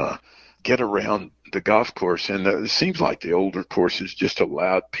get around the golf course. And it seems like the older courses just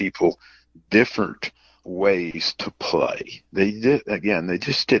allowed people different ways to play. They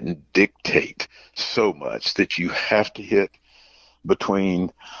just didn't dictate so much that you have to hit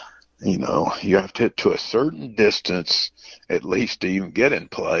between, you have to hit to a certain distance at least to even get in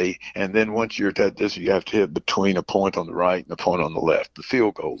play. And then once you're at that distance, you have to hit between a point on the right and a point on the left, the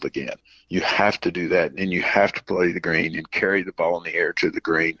field goal again. You have to do that. And then you have to play the green and carry the ball in the air to the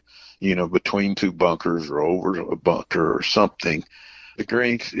green, between two bunkers or over a bunker or something. The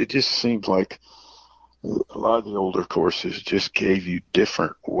greens, it just seems like a lot of the older courses just gave you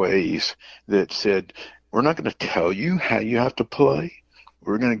different ways that said, we're not going to tell you how you have to play.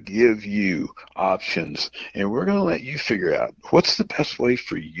 We're going to give you options, and we're going to let you figure out what's the best way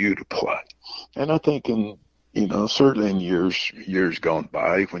for you to play. And I think certainly in years gone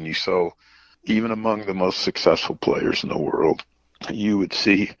by, when you saw even among the most successful players in the world, you would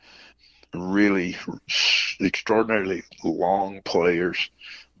see really extraordinarily long players,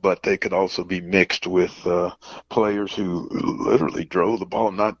 but they could also be mixed with players who literally drove the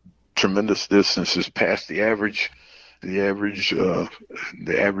ball not tremendous distances past the average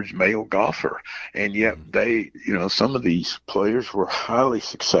male golfer, and yet they, some of these players were highly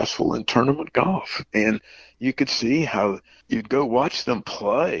successful in tournament golf, and you could see how you'd go watch them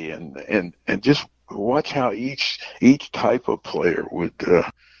play and just watch how each type of player would go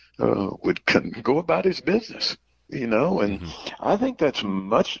about his business, and I think that's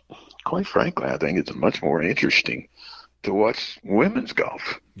quite frankly, I think it's much more interesting to watch women's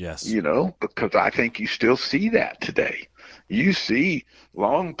golf. Yes. Because I think you still see that today. You see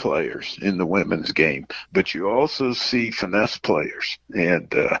long players in the women's game, but you also see finesse players,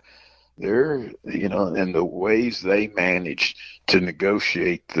 and they're, and the ways they manage to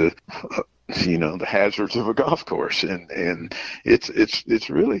negotiate the hazards of a golf course, and it's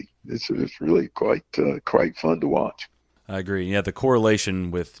really quite fun to watch. I agree. Yeah, the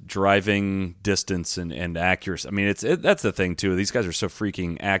correlation with driving distance and accuracy. I mean, that's the thing too. These guys are so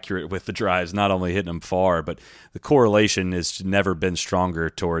freaking accurate with the drives, not only hitting them far, but the correlation has never been stronger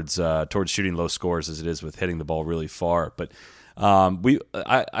towards shooting low scores as it is with hitting the ball really far. But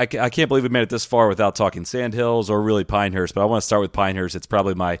I can't believe we made it this far without talking Sandhills or really Pinehurst. But I want to start with Pinehurst. It's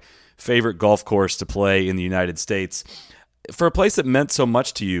probably my favorite golf course to play in the United States. For a place that meant so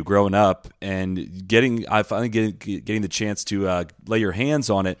much to you growing up and finally getting the chance to lay your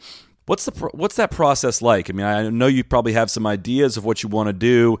hands on it, what's that process like? I mean, I know you probably have some ideas of what you want to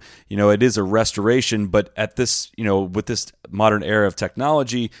do. It is a restoration, but at this, with this modern era of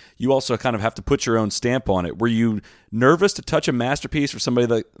technology, you also kind of have to put your own stamp on it. Were you nervous to touch a masterpiece for somebody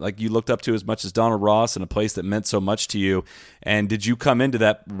that like you looked up to as much as Donald Ross in a place that meant so much to you? And did you come into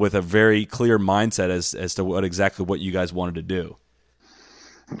that with a very clear mindset as to exactly what you guys wanted to do?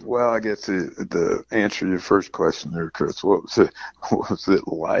 Well, I guess the answer to your first question there, Chris, what was it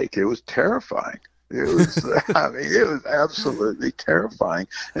like? It was terrifying. It was, it was absolutely terrifying.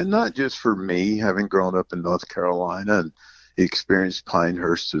 And not just for me, having grown up in North Carolina and experienced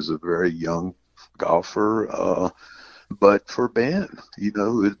Pinehurst as a very young golfer, but for Ben,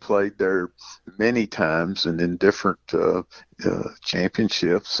 who had played there many times and in different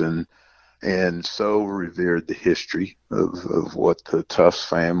championships. And and so revered the history of what the Tufts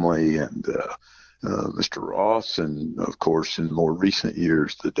family and Mr. Ross, and of course in more recent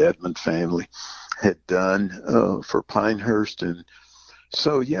years the Dedman family had done for Pinehurst. And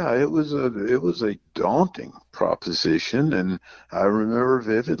so yeah, it was a daunting proposition, and I remember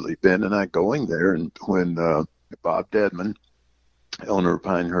vividly Ben and I going there, and when Bob Dedman, owner of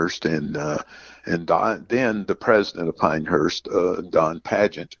Pinehurst, and Don, then the president of Pinehurst, Don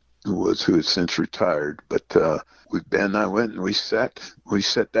Pageant, who has since retired. But Ben and I went and we sat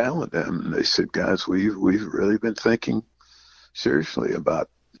down with them, and they said, guys, we've really been thinking seriously about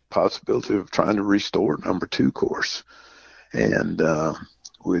the possibility of trying to restore number 2 course, and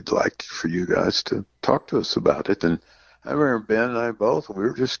we'd like for you guys to talk to us about it. And I remember Ben and I both, we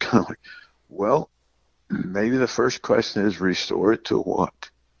were just kind of like, well, maybe the first question is, restore it to what?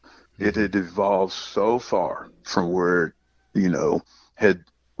 It had evolved so far from where, had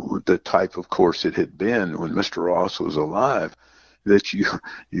the type of course it had been when Mr. Ross was alive, that you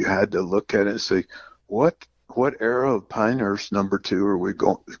had to look at it and say, what era of Pinehurst number 2 are we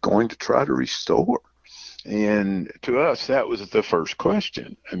going to try to restore? And to us, that was the first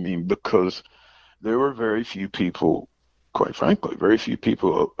question. I mean, because there were very few people, quite frankly, very few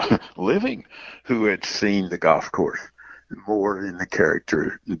people living who had seen the golf course more in the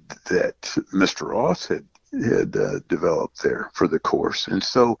character that Mr. Ross had developed there for the course. And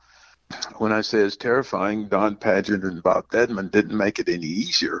so when I say it's terrifying, Don Pageant and Bob Dedman didn't make it any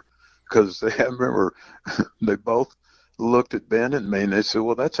easier, because I remember they both looked at Ben and me and they said,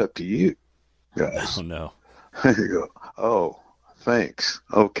 well, that's up to you guys. Oh, no. You go, oh, thanks.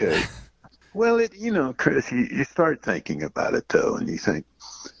 Okay. Well, Chris, you start thinking about it, though, and you think,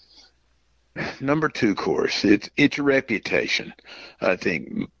 number 2 course, its reputation, I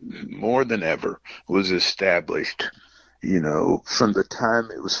think, more than ever, was established, from the time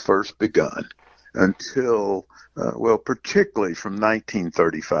it was first begun until, particularly from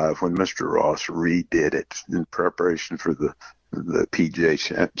 1935, when Mr. Ross redid it in preparation for the PGA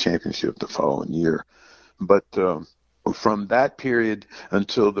Championship the following year. But from that period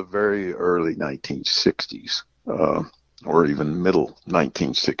until the very early 1960s, or even middle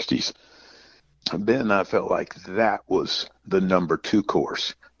 1960s, Ben and I felt like that was the number 2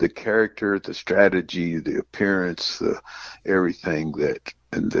 course. The character, the strategy, the appearance, everything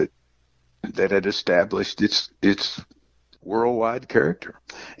that had established its worldwide character.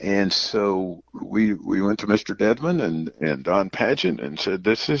 And so we went to Mr. Dedman and Don Pageant and said,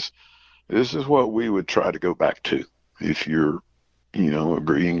 this is what we would try to go back to if you're,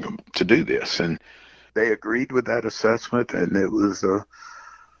 agreeing to do this. And they agreed with that assessment, and it was,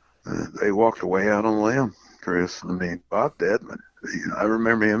 they walked away out on a limb, Chris. I mean, Bob Dedman, I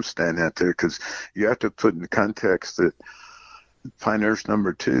remember him standing out there, because you have to put in the context that Pinehurst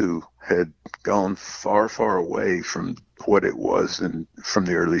number 2 had gone far, far away from what it was from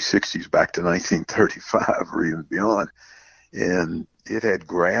the early 60s back to 1935 or even beyond. And it had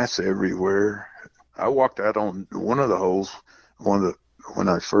grass everywhere. I walked out on one of the holes, when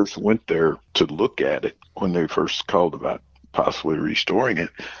I first went there to look at it, when they first called about possibly restoring it,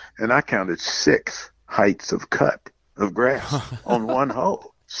 and I counted 6 heights of cut of grass on one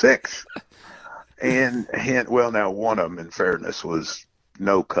hole. 6. And well, now one of them, in fairness, was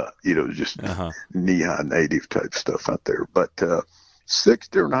no cut, just knee-high native type stuff out there. But 6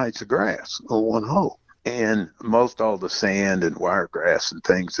 different heights of grass on one hole. And most all the sand and wiregrass and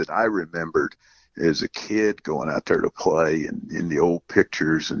things that I remembered as a kid going out there to play and in the old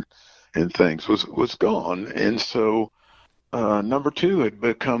pictures and things was gone. And so number 2 had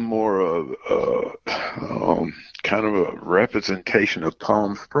become more of kind of a representation of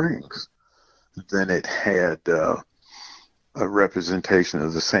Palm Springs than it had a representation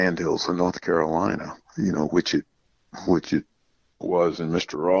of the Sandhills of North Carolina, which it was in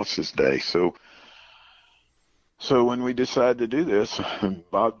Mr. Ross's day. So when we decided to do this,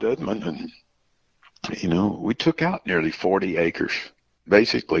 Bob Dedman, and we took out nearly 40 acres,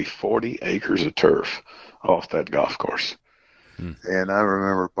 basically 40 acres of turf off that golf course. And I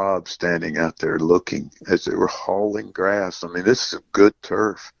remember Bob standing out there looking as they were hauling grass. I mean, this is good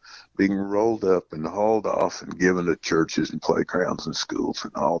turf being rolled up and hauled off and given to churches and playgrounds and schools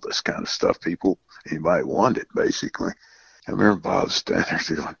and all this kind of stuff. Anybody wanted, basically. I remember Bob standing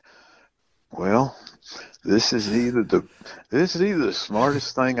there going, well, this is either the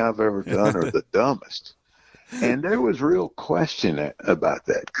smartest thing I've ever done or the dumbest. And there was real question about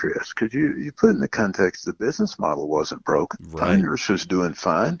that, Chris, because you put in the context the business model wasn't broken. Right. Pinehurst was doing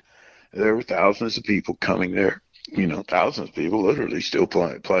fine. There were thousands of people coming there. Thousands of people literally still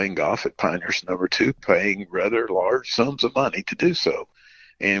playing golf at Pinehurst number 2, paying rather large sums of money to do so.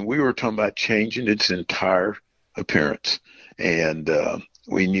 And we were talking about changing its entire appearance. And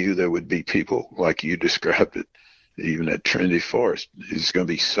we knew there would be people, like you described it, even at Trinity Forest. It's going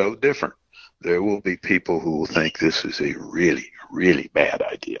to be so different. There will be people who will think this is a really, really bad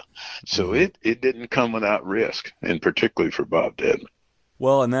idea. So it didn't come without risk, and particularly for Bob Dedman.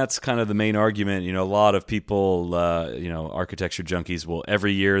 Well, and that's kind of the main argument. A lot of people, architecture junkies will,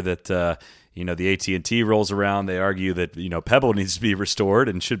 every year that, the AT&T rolls around, they argue that, Pebble needs to be restored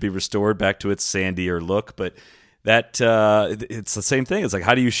and should be restored back to its sandier look. But that it's the same thing. It's like,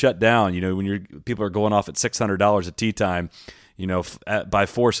 how do you shut down? When people are going off at $600 at tee time, by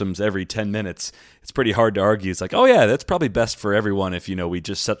foursomes every 10 minutes, it's pretty hard to argue. It's like, oh yeah, that's probably best for everyone if, we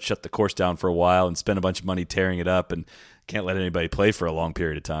just shut the course down for a while and spend a bunch of money tearing it up and can't let anybody play for a long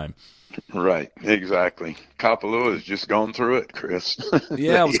period of time. Right, exactly. Kapalua has just gone through it, Chris.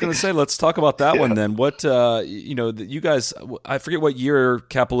 Yeah, I was going to say, let's talk about that one then. What, you guys, I forget what year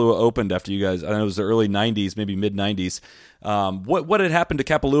Kapalua opened after you guys. I know it was the early 90s, maybe mid-90s. What had happened to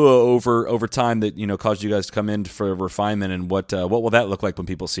Kapalua over time that, caused you guys to come in for refinement, and what will that look like when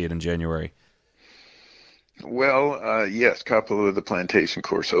people see it in January? Well, yes, Kapalua, the plantation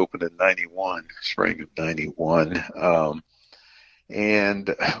course, opened in 91, spring of 91.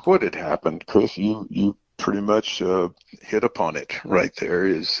 And what had happened, Chris, you pretty much hit upon it right there,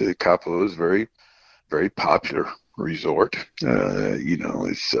 is Kapalua is very, very popular resort.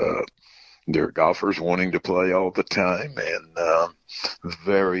 It's there are golfers wanting to play all the time, and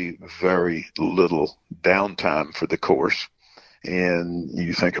very, very little downtime for the course. And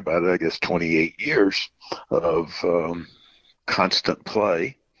you think about it, I guess 28 years of constant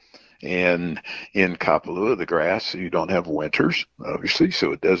play. And in Kapalua, the grass, you don't have winters, obviously,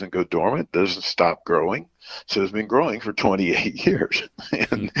 so it doesn't go dormant, doesn't stop growing. So it's been growing for 28 years.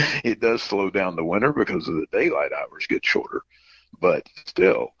 And it does slow down the winter because of the daylight hours get shorter. But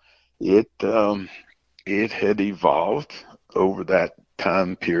still, it had evolved over that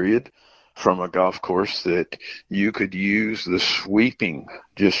time period from a golf course that you could use the sweeping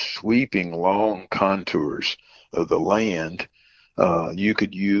long contours of the land. You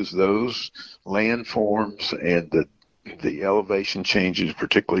could use those landforms and the elevation changes,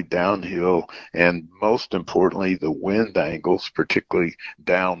 particularly downhill, and most importantly, the wind angles, particularly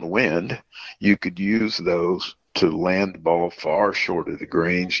downwind. You could use those to land the ball far short of the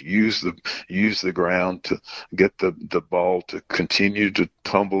greens, use the ground to get the ball to continue to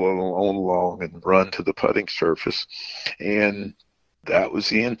tumble along and run to the putting surface. And that was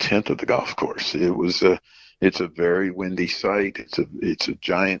the intent of the golf course. It's a very windy site. It's a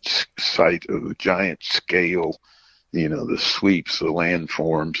giant site of a giant scale, the sweeps, the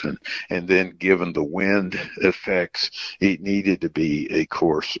landforms, and then given the wind effects, it needed to be a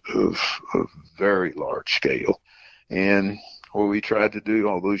course of very large scale. And what we tried to do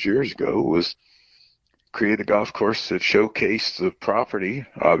all those years ago was create a golf course that showcased the property,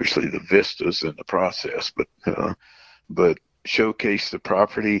 obviously the vistas in the process, but showcase the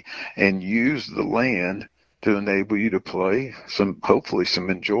property and use the land to enable you to play hopefully some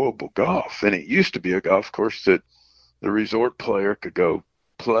enjoyable golf. And it used to be a golf course that the resort player could go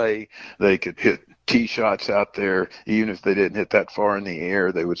play. They could hit tee shots out there. Even if they didn't hit that far in the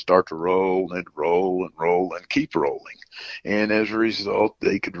air, they would start to roll and roll and roll and keep rolling. And as a result,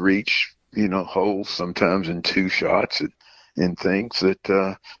 they could reach, holes sometimes in 2 shots and things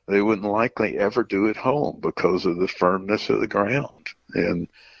that they wouldn't likely ever do at home because of the firmness of the ground. And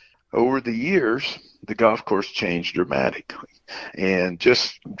over the years, the golf course changed dramatically. And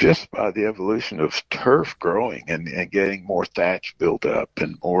just by the evolution of turf growing and getting more thatch built up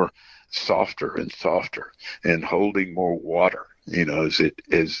and more softer and softer and holding more water, as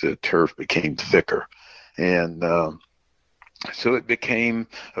the turf became thicker. And so it became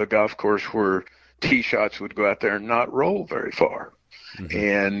a golf course where tee shots would go out there and not roll very far. Mm-hmm.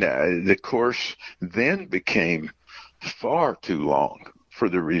 And the course then became far too long for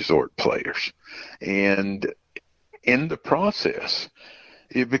the resort players. And in the process,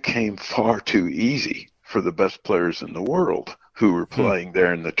 it became far too easy for the best players in the world who were playing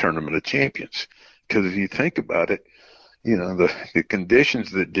there in the Tournament of Champions. Because if you think about it, the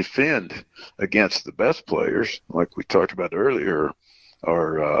conditions that defend against the best players, like we talked about earlier,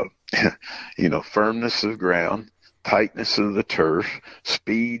 are, firmness of ground, tightness of the turf,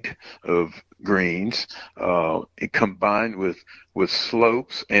 speed of greens, combined with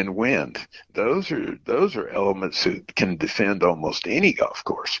slopes and wind. Those are elements that can defend almost any golf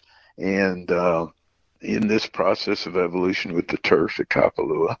course. And in this process of evolution with the turf at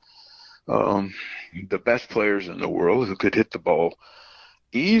Kapalua, the best players in the world who could hit the ball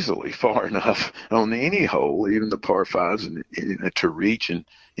easily far enough on any hole, even the par fives, to reach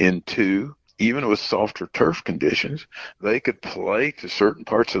in two. Even with softer turf conditions, they could play to certain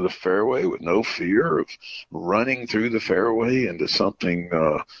parts of the fairway with no fear of running through the fairway into something,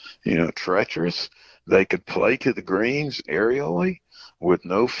 treacherous. They could play to the greens aerially with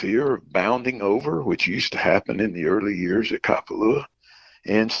no fear of bounding over, which used to happen in the early years at Kapalua.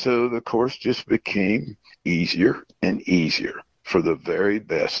 And so the course just became easier and easier for the very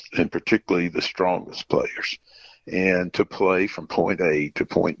best, and particularly the strongest players, and to play from point A to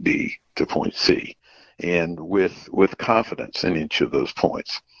point B to point C, and with confidence in each of those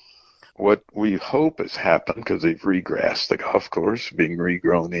points. What we hope has happened, because they've regrassed the golf course, being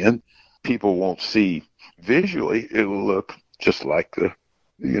regrown in, people won't see visually, it will look just like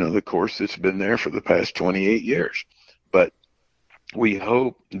the course that's been there for the past 28 years. But we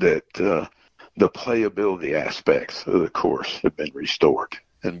hope that the playability aspects of the course have been restored.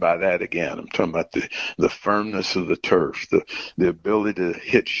 And by that, again, I'm talking about the firmness of the turf, the ability to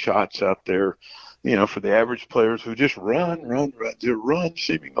hit shots out there, for the average players who just run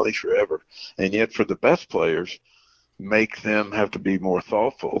seemingly forever. And yet for the best players, make them have to be more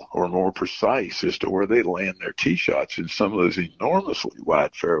thoughtful or more precise as to where they land their tee shots in some of those enormously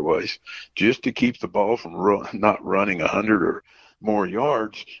wide fairways, just to keep the ball from not running 100 or more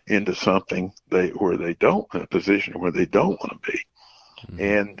yards into something where they don't, in a position where they don't want to be.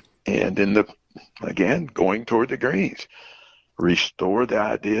 And in again, going toward the greens, restore the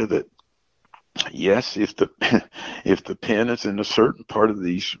idea that, yes, if the pin is in a certain part of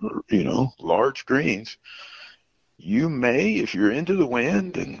these, large greens, you may, if you're into the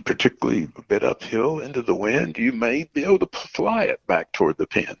wind, and particularly a bit uphill into the wind, you may be able to fly it back toward the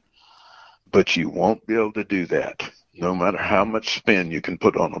pin. But you won't be able to do that, no matter how much spin you can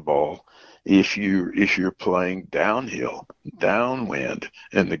put on a ball, if you're playing downhill, downwind,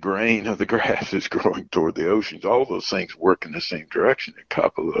 and the grain of the grass is growing toward the oceans. All those things work in the same direction at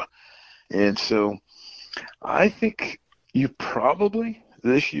Kapalua. And so I think you probably,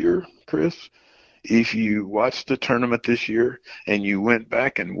 this year, Chris, if you watched the tournament this year and you went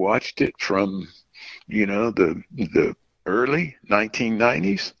back and watched it from, the early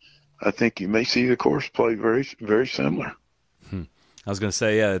 1990s, I think you may see the course play very, very similar. I was going to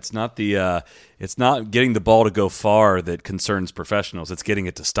say, yeah, it's not getting the ball to go far that concerns professionals. It's getting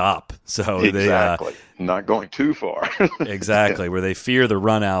it to stop. So exactly, not going too far. Exactly, where they fear the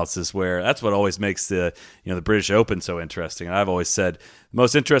runouts is where that's what always makes the British Open so interesting. And I've always said the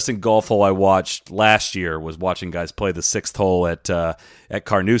most interesting golf hole I watched last year was watching guys play the 6th hole at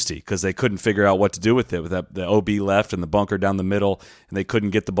Carnoustie, because they couldn't figure out what to do with it, with the OB left and the bunker down the middle, and they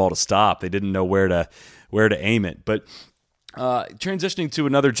couldn't get the ball to stop. They didn't know where to aim it, but. Transitioning to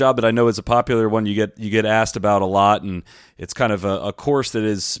another job that I know is a popular one you get asked about a lot, and it's kind of a course that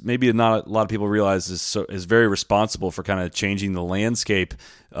is maybe not a lot of people realize is very responsible for kind of changing the landscape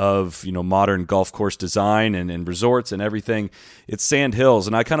of modern golf course design and resorts and everything. It's Sand Hills,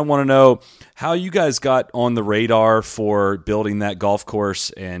 and I kind of want to know how you guys got on the radar for building that golf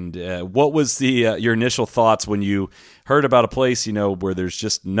course, and what was your initial thoughts when you heard about a place where there's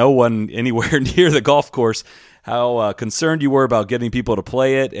just no one anywhere near the golf course. How concerned you were about getting people to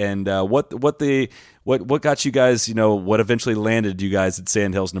play it, and what got you guys, what eventually landed you guys at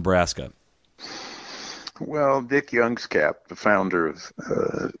Sand Hills, Nebraska? Well, Dick Youngscap, the founder of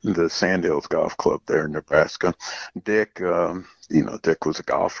the Sand Hills Golf Club there in Nebraska, Dick was a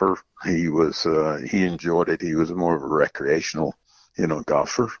golfer. He enjoyed it. He was more of a recreational,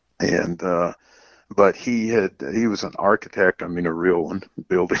 golfer, and but he was an architect. I mean, a real one,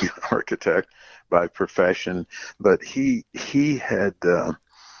 building architect by profession, but he had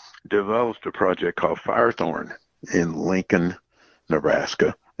developed a project called Firethorn in Lincoln,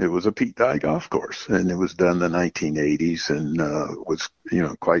 Nebraska. It was a Pete Dye golf course, and it was done in the 1980s and was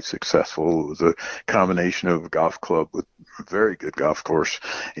quite successful. It was a combination of a golf club with a very good golf course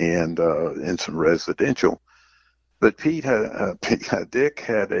and some residential. But Dick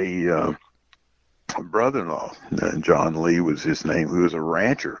had a brother-in-law, John Lee was his name, who was a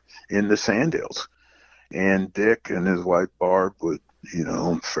rancher in the Sand Hills. And Dick and his wife Barb would,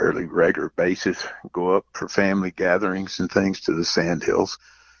 on a fairly regular basis, go up for family gatherings and things to the Sand Hills.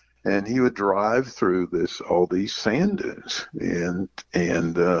 And he would drive through all these sand dunes, and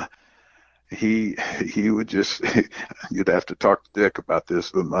he would just, you'd have to talk to Dick about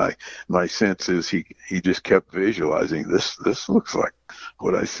this, but my sense is he just kept visualizing this looks like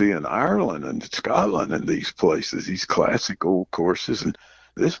what I see in Ireland and Scotland and these places, these classic old courses, and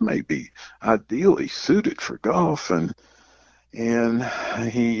this may be ideally suited for golf. And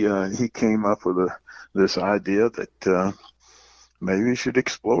he came up with this idea that maybe you should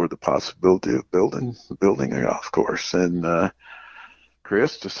explore the possibility of building a golf course. And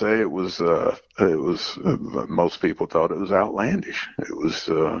Chris, to say it was most people thought it was outlandish. It was,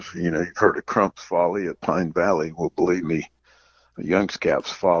 you've heard of Crump's Folly at Pine Valley. Well, believe me,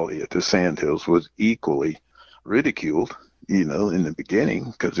 Youngscap's Folly at the Sandhills was equally ridiculed, in the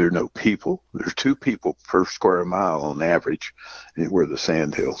beginning, because there are no people. There's 2 people per square mile on average where the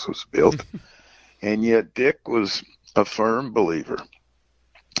Sandhills was built. And yet Dick was a firm believer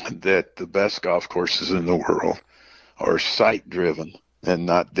that the best golf courses in the world are site-driven and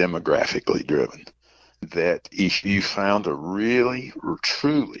not demographically driven. That if you found a really,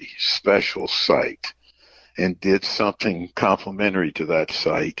 truly special site and did something complementary to that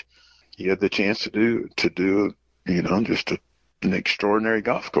site, you had the chance to do just an extraordinary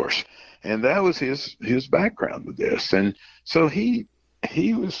golf course. And that was his background with this. And so he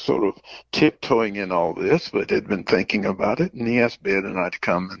was sort of tiptoeing in all this, but had been thinking about it. And he asked Ben and I to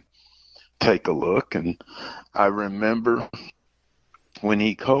come and take a look. And I remember when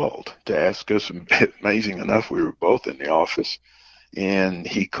he called to ask us, amazing enough, we were both in the office, and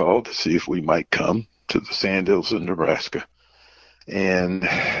he called to see if we might come to the Sandhills in Nebraska. And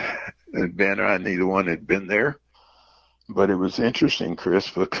Ben and I, neither one had been there. But it was interesting, Chris,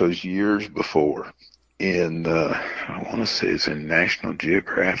 because years before, I want to say it's in National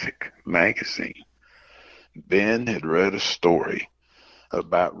Geographic magazine, Ben had read a story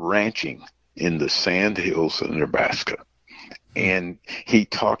about ranching in the Sandhills of Nebraska. And he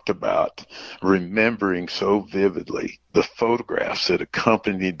talked about remembering so vividly the photographs that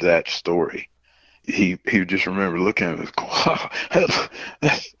accompanied that story. He just remember looking at it, wow,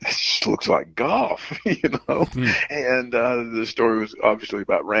 that just looks like golf, And the story was obviously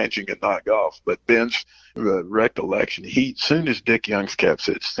about ranching and not golf. But Ben's recollection, soon as Dick Youngscap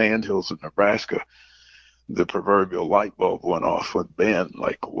said Sandhills in Nebraska, the proverbial light bulb went off with Ben,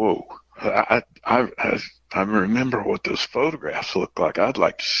 like, whoa. I remember what those photographs look like. I'd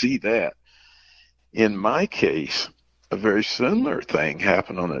like to see that. In my case, a very similar thing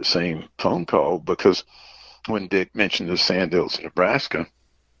happened on that same phone call, because when Dick mentioned the Sandhills in Nebraska,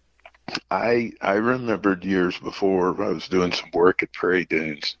 I remembered years before I was doing some work at Prairie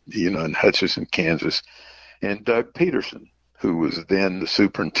Dunes, in Hutchinson, Kansas, and Doug Peterson, who was then the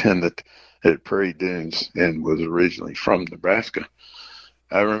superintendent at Prairie Dunes and was originally from Nebraska.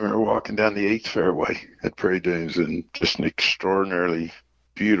 I remember walking down the 8th fairway at Prairie Dunes, and just an extraordinarily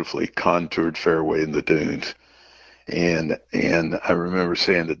beautifully contoured fairway in the dunes. And I remember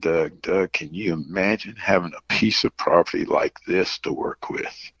saying to Doug, can you imagine having a piece of property like this to work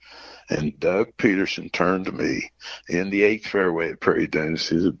with? And Doug Peterson turned to me in the 8th fairway at Prairie Dunes.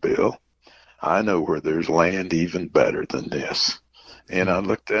 He said, Bill, I know where there's land even better than this. And I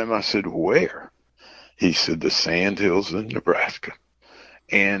looked at him, I said, where? He said, the Sandhills in Nebraska.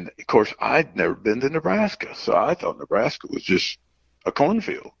 And, of course, I'd never been to Nebraska, so I thought Nebraska was just a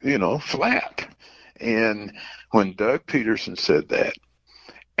cornfield, flat. And when Doug Peterson said that,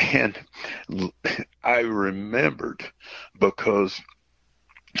 and I remembered, because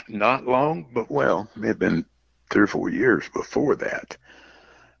not long, but it may have been 3 or 4 years before that,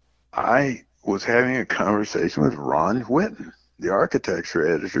 I was having a conversation with Ron Whitten, the architecture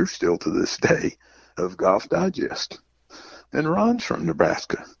editor, still to this day, of Golf Digest. And Ron's from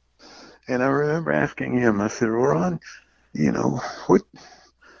Nebraska. And I remember asking him, I said, well, Ron, what,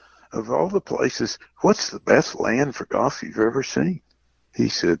 of all the places, what's the best land for golf you've ever seen? He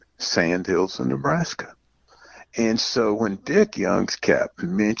said, Sandhills in Nebraska. And so when Dick Youngscap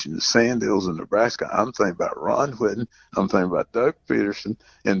mentioned the Sandhills in Nebraska, I'm thinking about Ron Whitten, I'm thinking about Doug Peterson,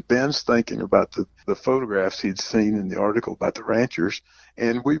 and Ben's thinking about the photographs he'd seen in the article about the ranchers.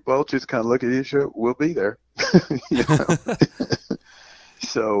 And we both just kind of look at each other, we'll be there.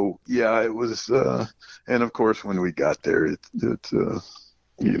 So, yeah, it was, and of course, when we got there, it's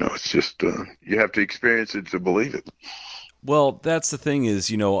just, you have to experience it to believe it. Well, that's the thing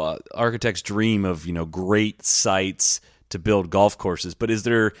is, architects dream of, great sites to build golf courses. But is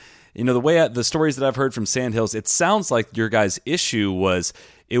there, the stories that I've heard from Sandhills, it sounds like your guys' issue was,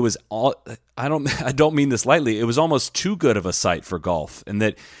 it was all, I don't mean this lightly, it was almost too good of a site for golf. And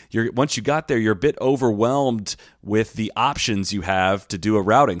that once you got there, you're a bit overwhelmed with the options you have to do a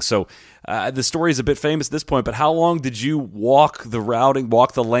routing. So the story is a bit famous at this point, but how long did you walk the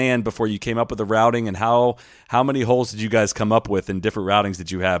land before you came up with the routing, and how many holes did you guys come up with and different routings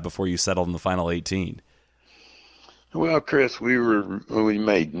did you have before you settled on the final 18? Well, Chris, we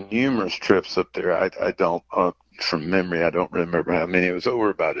made numerous trips up there. I don't, from memory, I don't remember how many. It was over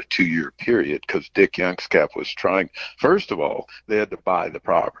about a 2-year period, because Dick Youngscap was trying. First of all, they had to buy the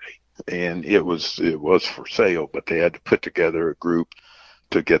property. and it was for sale, but they had to put together a group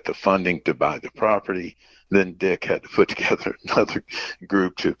to get the funding to buy the property. Then Dick had to put together another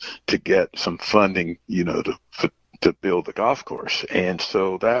group to get some funding, to build the golf course. And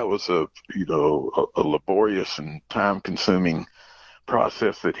so that was a laborious and time-consuming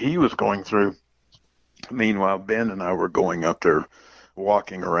process that he was going through. Meanwhile, Ben and I were going up there,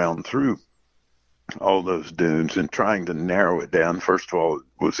 walking around through all those dunes and trying to narrow it down. First of all, it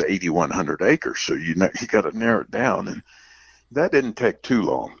was 8,100 acres, so you got to narrow it down, and that didn't take too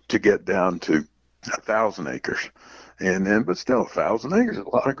long to get down to 1,000 acres. And then, but still, 1,000 acres is a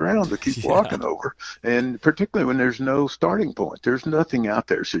lot of ground to keep walking over. And particularly when there's no starting point, there's nothing out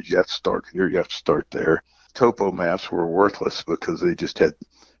there. So you have to start here, you have to start there. Topo maps were worthless because they just had,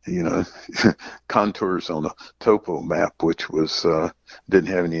 contours on a topo map, which was, didn't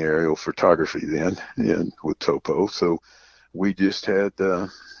have any aerial photography then with topo. So we just had,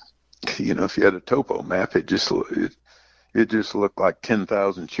 if you had a topo map, it just looked like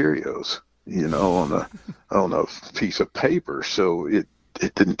 10,000 Cheerios, on a piece of paper. So it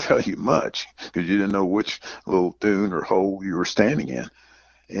didn't tell you much because you didn't know which little dune or hole you were standing in.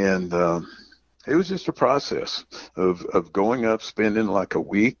 And it was just a process of going up, spending like a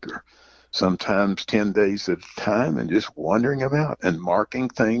week or sometimes 10 days at a time and just wandering about and marking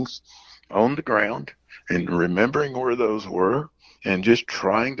things on the ground and remembering where those were and just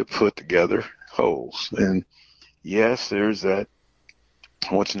trying to put together holes. And yes, there's that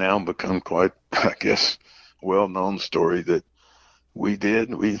what's now become quite, I guess, well-known story that we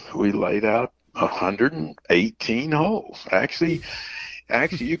did. We laid out 118 holes. Actually,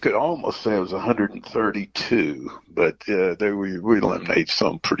 you could almost say it was 132, but we eliminated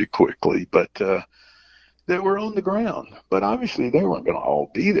some pretty quickly. But they were on the ground. But obviously, they weren't going to all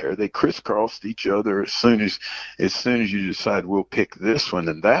be there. They crisscrossed each other. As soon as you decide we'll pick this one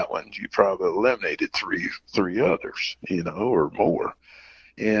and that one, you probably eliminated three others, or more.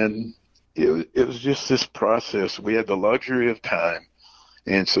 And it was just this process. We had the luxury of time.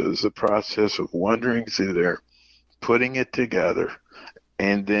 And so it was a process of wandering through there, putting it together,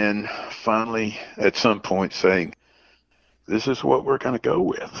 and then finally at some point saying, this is what we're going to go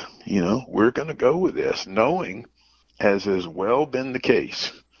with. We're going to go with this, knowing, as has well been the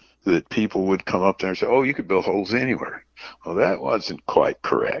case, that people would come up there and say, oh, you could build holes anywhere. Well, that wasn't quite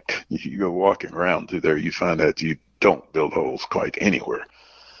correct. You go walking around through there, you find out you don't build holes quite anywhere.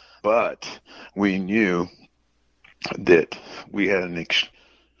 But we knew that we had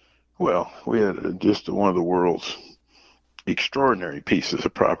just one of the world's extraordinary pieces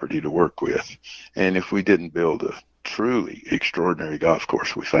of property to work with. And if we didn't build a truly extraordinary golf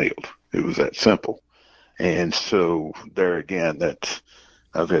course, we failed. It was that simple. And so there again,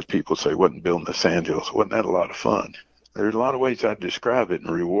 I've had people say, wasn't building the Sandhills, wasn't that a lot of fun? There's a lot of ways I'd describe it, and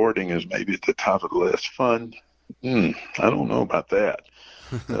rewarding is maybe at the top of the list. Fun, I don't know about that.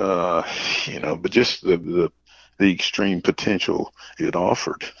 But just the extreme potential it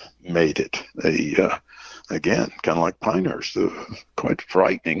offered made it again, kind of like Pinehurst, a quite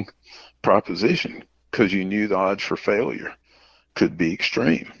frightening proposition because you knew the odds for failure could be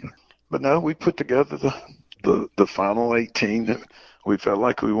extreme. But no, we put together the final 18 that we felt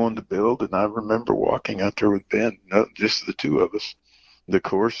like we wanted to build, and I remember walking out there with Ben, just the two of us. The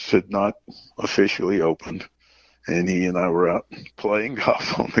course had not officially opened, and he and I were out playing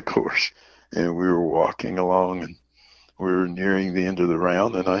golf on the course, and we were walking along, and we were nearing the end of the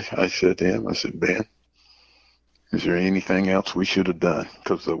round, and I said to him, Ben, is there anything else we should have done?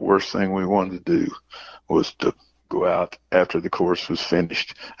 Because the worst thing we wanted to do was to go out after the course was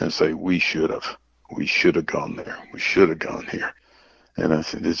finished and say, we should have gone there. We should have gone here. And I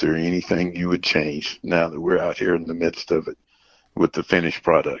said, is there anything you would change now that we're out here in the midst of it with the finished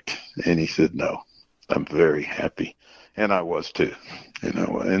product? And he said, no, I'm very happy. And I was too,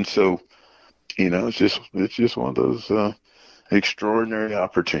 and so, it's just one of those extraordinary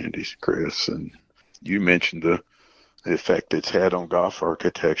opportunities, Chris. And you mentioned the effect it's had on golf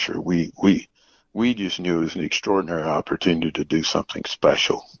architecture. We just knew it was an extraordinary opportunity to do something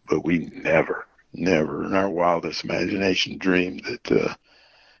special, but we never in our wildest imagination dreamed that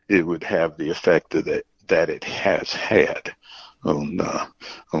it would have the effect that it has had on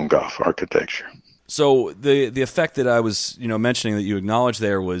golf architecture. So the effect that I was mentioning that you acknowledged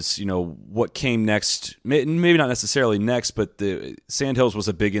there was what came next, maybe not necessarily next, but the Sandhills was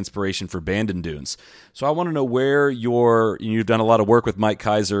a big inspiration for Bandon Dunes. So I want to know where you've done a lot of work with Mike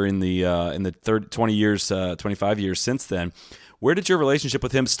Kaiser in the 25 years since then. Where did your relationship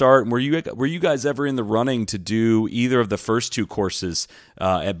with him start? And were you guys ever in the running to do either of the first two courses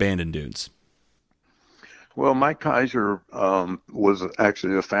at Bandon Dunes? Well, Mike Kaiser was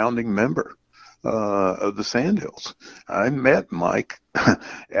actually a founding member of the Sandhills. I met Mike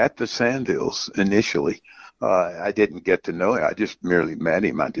at the Sandhills initially. I didn't get to know him. I just merely met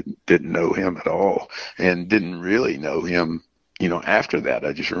him. I didn't know him at all, and didn't really know him, after that.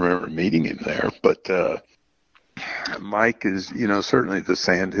 I just remember meeting him there. But Mike is, certainly the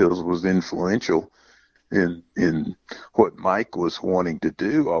Sandhills was influential in what Mike was wanting to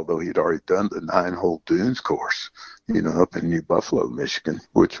do, although he'd already done the 9-hole dunes course, up in New Buffalo, Michigan,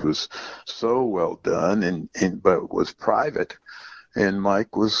 which was so well done but was private. And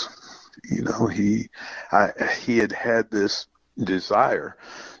Mike was, he had this desire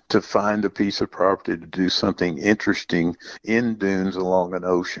to find a piece of property to do something interesting in dunes along an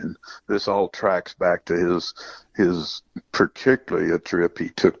ocean. This all tracks back to his particularly a trip he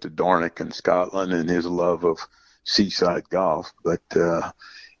took to Dornoch in Scotland and his love of seaside golf. But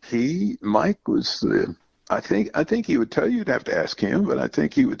Mike was I think he would tell you, you'd have to ask him, but I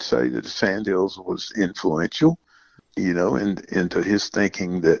think he would say that the Sandhills was influential, into his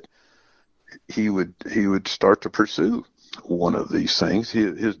thinking that he would start to pursue one of these things.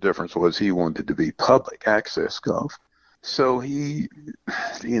 His difference was he wanted to be public access golf. So he'd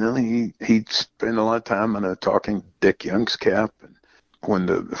spend a lot of time talking Dick Young's cap. And when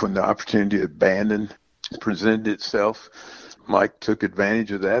the opportunity to abandon presented itself, Mike took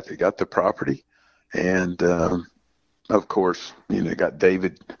advantage of that. They got the property, and of course, got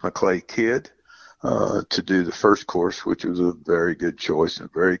David McClay Kidd to do the first course, which was a very good choice and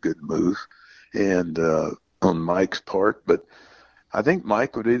a very good move, and on Mike's part. But I think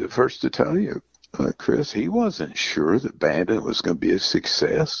Mike would be the first to tell you, Chris, he wasn't sure that Bandon was going to be a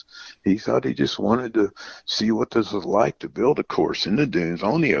success. He thought he just wanted to see what this was like to build a course in the dunes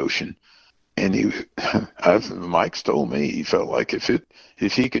on the ocean. And Mike's told me he felt like if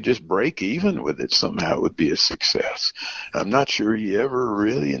he could just break even with it somehow, it would be a success. I'm not sure he ever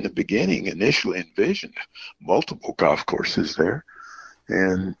really in the beginning initially envisioned multiple golf courses there.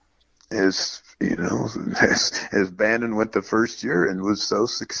 And as Bandon went the first year and was so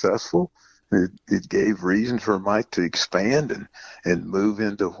successful, it gave reason for Mike to expand and move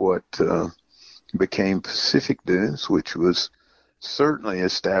into what became Pacific Dunes, which was certainly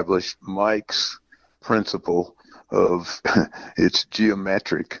established Mike's principle of its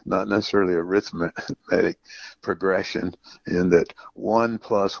geometric, not necessarily arithmetic progression, in that 1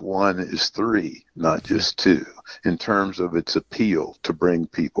 + 1 is 3, not just 2, in terms of its appeal to bring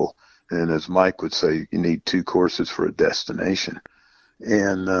people. And as Mike would say, you need 2 courses for a destination.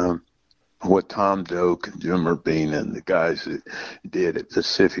 And what Tom Doak and Jim Urbina and the guys that did at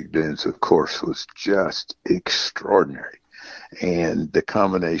Pacific Dunes, of course, was just extraordinary. And the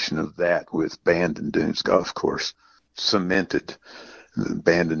combination of that with Bandon Dunes Golf Course cemented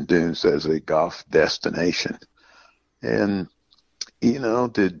Bandon Dunes as a golf destination. And,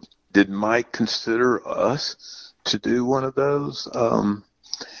 did Mike consider us to do one of those?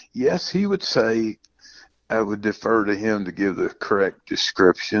 Yes, he would say. I would defer to him to give the correct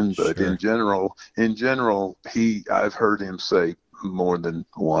description, but sure. in general, I've heard him say more than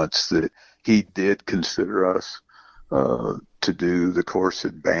once that he did consider us to do the course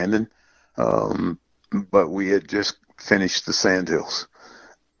at Bandon, but we had just finished the Sandhills,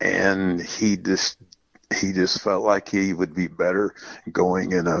 and he just felt like he would be better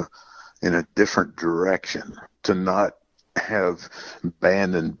going in a different direction, to not have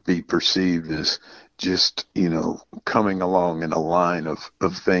Bandon be perceived as just, coming along in a line of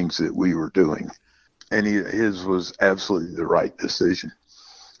things that we were doing. And his was absolutely the right decision.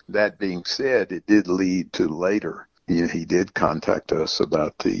 That being said, it did lead to later. He did contact us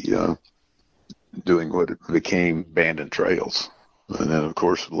about the doing what became Bandon Trails. And then, of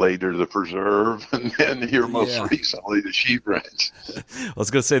course, later the Preserve, and then here most recently the Sheep Ranch. I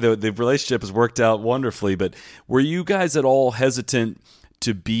was going to say the relationship has worked out wonderfully, but were you guys at all hesitant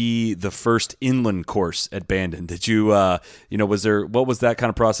to be the first inland course at Bandon? Did you, what was that kind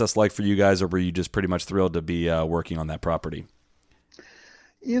of process like for you guys, or were you just pretty much thrilled to be working on that property?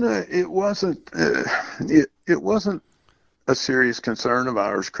 It wasn't. It wasn't a serious concern of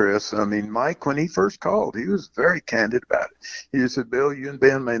ours, Chris. I mean, Mike, when he first called, he was very candid about it. He said, "Bill, you and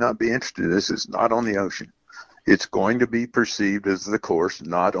Ben may not be interested. This is not on the ocean. It's going to be perceived as the course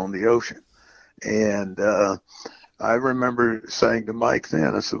not on the ocean." And I remember saying to Mike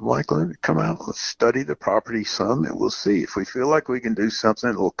then, I said, "Mike, let me come out, let's study the property some, and we'll see. If we feel like we can do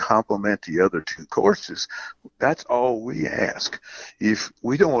something that will complement the other 2 courses, that's all we ask. If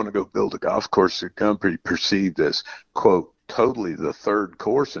we don't want to go build a golf course that's going to be perceived as, quote, totally the 3rd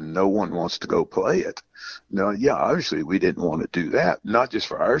course and no one wants to go play it." Now, obviously we didn't want to do that, not just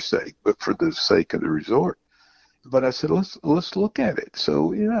for our sake, but for the sake of the resort. But I said, let's look at it.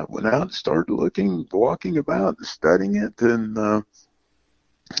 So yeah, went out and started looking, walking about, and studying it, and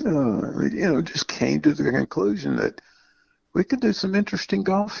just came to the conclusion that we could do some interesting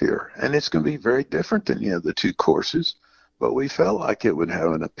golf here, and it's going to be very different than the two courses, but we felt like it would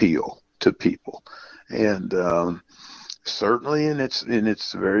have an appeal to people, and certainly in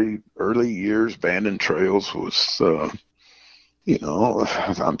its very early years, Bandon Trails was,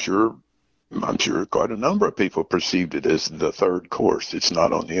 I'm sure quite a number of people perceived it as the third course. It's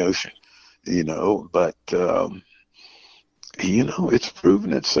not on the ocean, but it's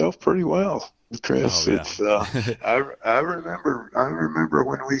proven itself pretty well, Chris. Oh, yeah. It's I remember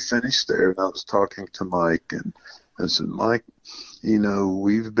when we finished there, and I was talking to Mike, and I said, Mike,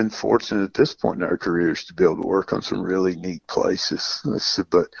 we've been fortunate at this point in our careers to be able to work on some really neat places. I said,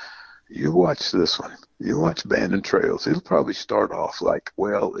 but you watch this one. You watch Bandon Trails. It'll probably start off like,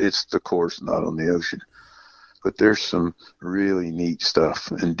 well, it's the course not on the ocean. But there's some really neat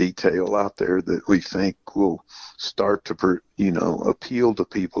stuff and detail out there that we think will start to, appeal to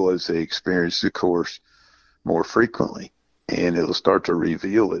people as they experience the course more frequently. And it'll start to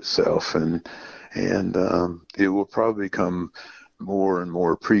reveal itself, and it will probably become more and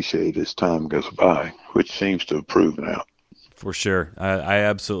more appreciated as time goes by, which seems to have proven out. For sure. I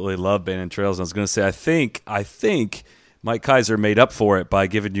absolutely love Bandon Trails. I was going to say, I think Mike Kaiser made up for it by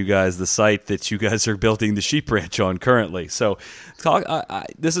giving you guys the site that you guys are building the Sheep Ranch on currently. So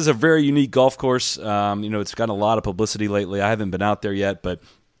this is a very unique golf course. It's gotten a lot of publicity lately. I haven't been out there yet, but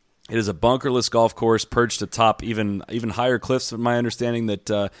it is a bunkerless golf course perched atop even higher cliffs, from my understanding,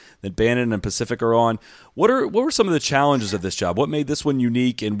 that Bandon and Pacific are on. What were some of the challenges of this job? What made this one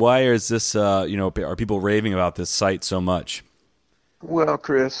unique, and why is this, are people raving about this site so much? Well,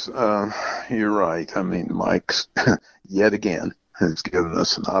 Chris, you're right. I mean, Mike's yet again has given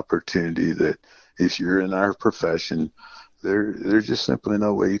us an opportunity that if you're in our profession, there's just simply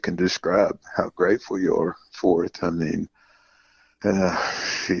no way you can describe how grateful you are for it. I mean,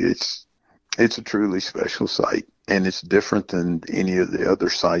 it's a truly special site, and it's different than any of the other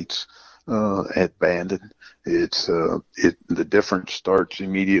sites at Bandon. The difference starts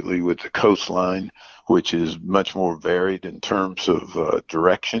immediately with the coastline, which is much more varied in terms of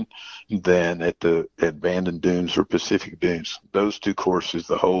direction than at Bandon Dunes or Pacific Dunes. Those two courses,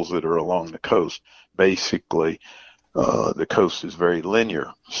 the holes that are along the coast, basically the coast is very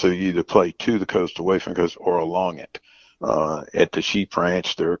linear. So you either play to the coast, away from the coast, or along it. At the Sheep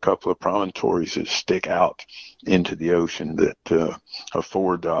Ranch, there are a couple of promontories that stick out into the ocean that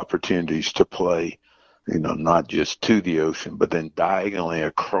afford the opportunities to play, not just to the ocean, but then diagonally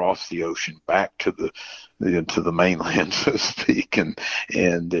across the ocean back to the mainland, so to speak, and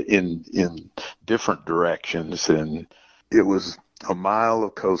in different directions. And it was a mile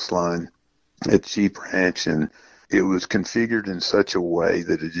of coastline at Sheep Ranch, and it was configured in such a way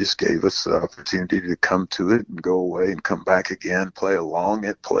that it just gave us the opportunity to come to it and go away and come back again, play along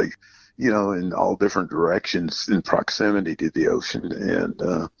it, play, in all different directions in proximity to the ocean.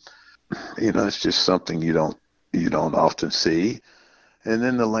 And, it's just something you don't often see. And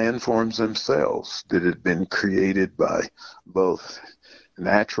then the landforms themselves that had been created by both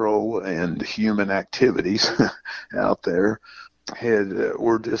natural and human activities out there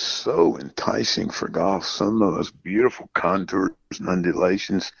were just so enticing for golf. Some of those beautiful contours and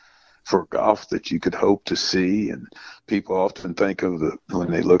undulations for golf that you could hope to see. And people often think of when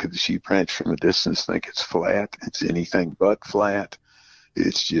they look at the Sheep Ranch from a distance, think it's flat. It's anything but flat.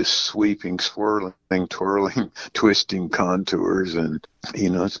 It's just sweeping, swirling, twirling, twisting contours, and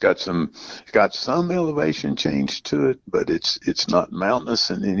it's got some elevation change to it, but it's not mountainous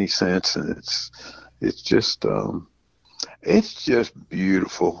in any sense, and it's just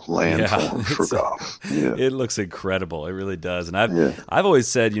beautiful landform for golf. Yeah. It looks incredible. It really does. And I've always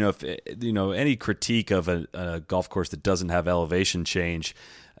said, if any critique of a golf course that doesn't have elevation change,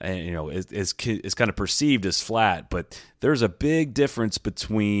 is kind of perceived as flat, but there's a big difference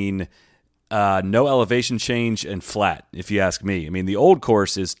between no elevation change and flat, if you ask me. I mean, the old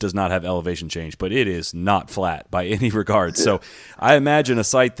course does not have elevation change, but it is not flat by any regard. Yeah. So I imagine a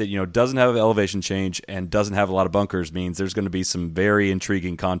site that doesn't have elevation change and doesn't have a lot of bunkers means there's going to be some very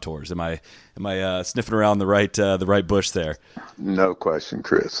intriguing contours. Am I sniffing around the right bush there? No question,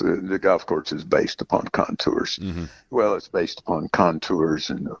 Chris. The golf course is based upon contours. Mm-hmm. Well, it's based upon contours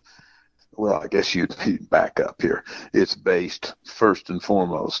and. Well, I guess you'd back up here. It's based first and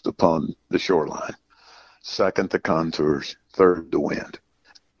foremost upon the shoreline, second the contours, third the wind,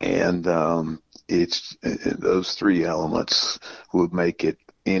 and it's those three elements would make it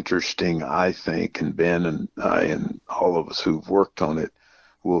interesting, I think. And Ben and I and all of us who've worked on it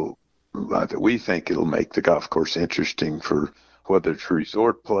will we think it'll make the golf course interesting for whether it's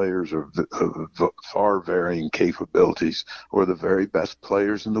resort players of far varying capabilities or the very best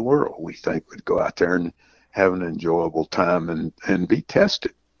players in the world. We think would go out there and have an enjoyable time and be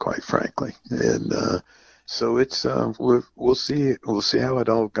tested, quite frankly. And so it's we'll see how it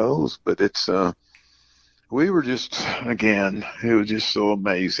all goes, but it's we were just, again, it was just so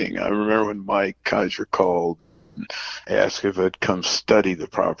amazing. I remember when Mike Keiser called, asked if I'd come study the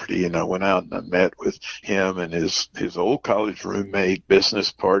property, and I went out and I met with him and his old college roommate,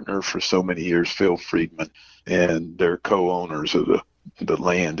 business partner for so many years, Phil Friedman, and they're co-owners of the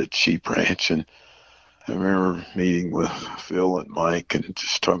land at Sheep Ranch. And I remember meeting with Phil and Mike and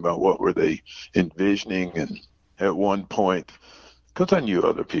just talking about what were they envisioning. And at one point, because I knew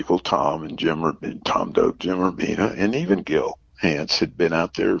other people, Tom Doak, Jim Urbina, and even Gil Hance had been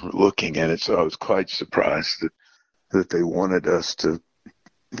out there looking at it. So I was quite surprised that they wanted us to,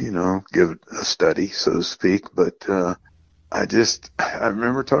 give it a study, so to speak. But I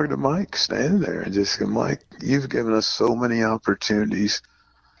remember talking to Mike, standing there, and just going, Mike, you've given us so many opportunities.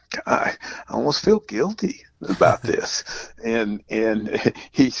 I almost feel guilty about this. And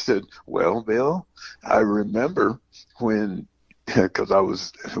he said, well, Bill, I remember when,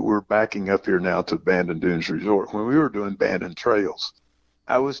 because we're backing up here now to Bandon Dunes Resort. When we were doing Bandon Trails,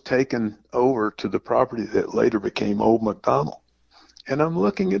 I was taken over to the property that later became Old McDonald. And I'm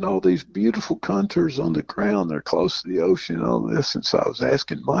looking at all these beautiful contours on the ground. They're close to the ocean and all this. And so I was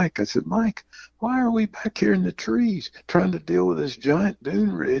asking Mike, I said, Mike, why are we back here in the trees trying to deal with this giant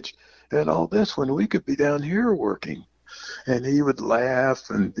dune ridge and all this when we could be down here working? And he would laugh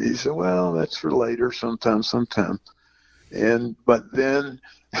and he said, well, that's for later, sometime. But then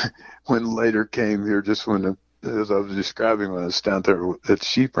when later came here, just as I was describing when I was down there at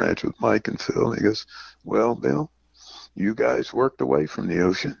Sheep Ranch with Mike and Phil, he goes, well, Bill, you guys worked away from the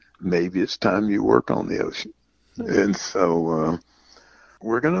ocean. Maybe it's time you work on the ocean. And so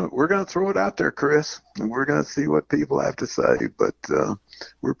we're gonna throw it out there, Chris, and we're gonna see what people have to say. But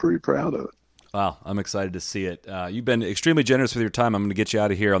we're pretty proud of it. Wow, I'm excited to see it. You've been extremely generous with your time. I'm going to get you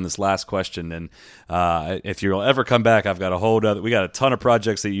out of here on this last question, and if you'll ever come back, I've got we got a ton of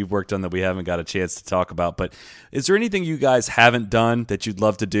projects that you've worked on that we haven't got a chance to talk about. But is there anything you guys haven't done that you'd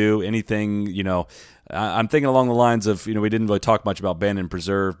love to do? Anything, I'm thinking along the lines of, we didn't really talk much about Bandon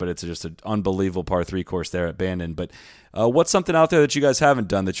Preserve, but it's just an unbelievable par 3 course there at Bandon. But what's something out there that you guys haven't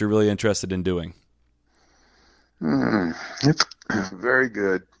done that you're really interested in doing? It's a very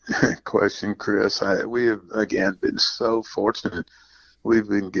good question, Chris. We have, again, been so fortunate. We've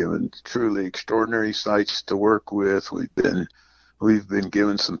been given truly extraordinary sites to work with. I've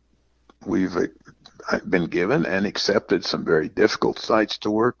been given and accepted some very difficult sites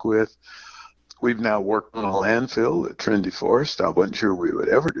to work with. We've now worked on a landfill at Trinity Forest. I wasn't sure we would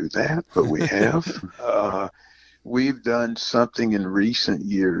ever do that, but we have. We've done something in recent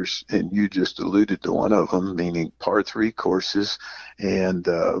years, and you just alluded to one of them, meaning par 3 courses, and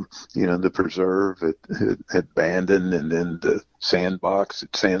the preserve at Bandon, and then the sandbox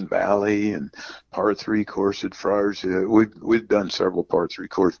at Sand Valley, and par 3 course at Friars. We've done several par 3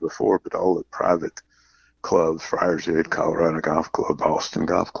 courses before, but all at private clubs, Friars Head, Colorado Golf Club, Boston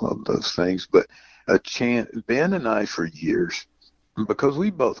Golf Club, those things. But Ben and I, for years, because we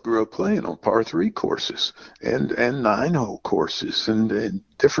both grew up playing on par 3 courses and 9-hole courses and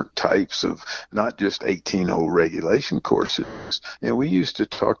different types of, not just 18-hole regulation courses. And we used to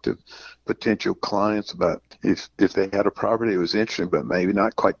talk to potential clients about if they had a property that was interesting but maybe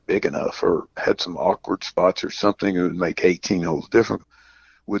not quite big enough or had some awkward spots or something that would make 18 holes difficult.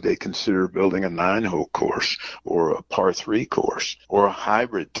 Would they consider building a 9-hole course or a par 3 course or a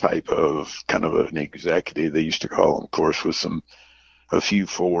hybrid type of kind of an executive, they used to call them, course with a few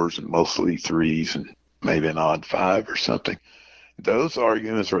 4s and mostly 3s and maybe an odd 5 or something. Those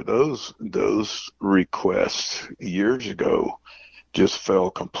arguments or those requests years ago just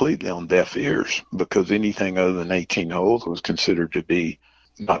fell completely on deaf ears because anything other than 18 holes was considered to be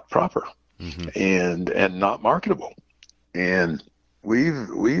not proper and not marketable. And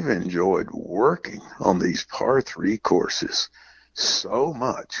we've enjoyed working on these par 3 courses so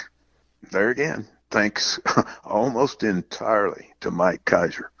much. There again, thanks almost entirely to Mike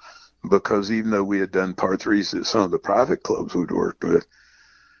Keiser, because even though we had done par 3s at some of the private clubs we'd worked with,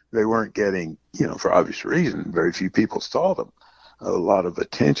 they weren't getting, for obvious reason, very few people saw them, a lot of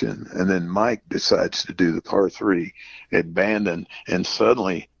attention. And then Mike decides to do the par 3 at Bandon, and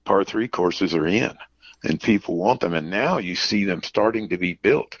suddenly par 3 courses are in. And people want them. And now you see them starting to be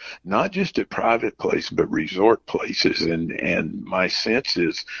built, not just at private places, but resort places. And my sense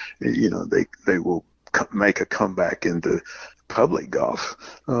is, they will make a comeback into public golf,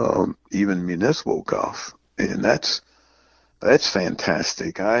 even municipal golf, and that's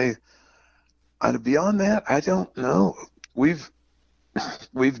fantastic. I beyond that, I don't know. We've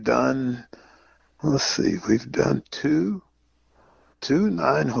done, let's see, we've done two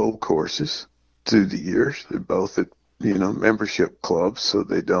 9-hole courses through the years. They're both at membership clubs, so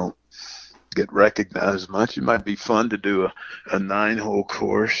they don't get recognized much. It might be fun to do a 9-hole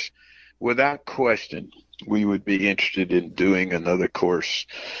course. Without question, we would be interested in doing another course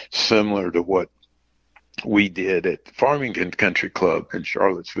similar to what we did at Farmington Country Club in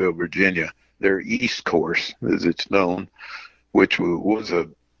Charlottesville, Virginia. Their East course, as it's known, which was a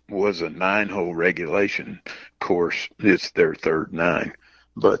 9-hole regulation course. It's their third 9,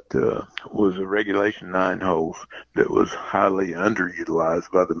 but was a regulation 9 holes that was highly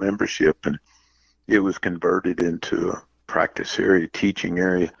underutilized by the membership, and it was converted into a practice area, teaching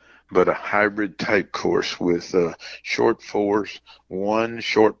area, but a hybrid type course with short 4s, one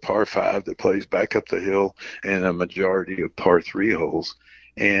short par 5 that plays back up the hill, and a majority of par 3 holes.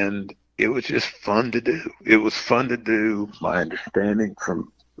 And it was just fun to do. It was fun to do. My understanding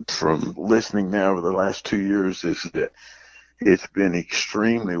from listening now over the last 2 years is that it's been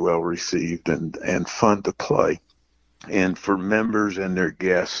extremely well received and fun to play, and for members and their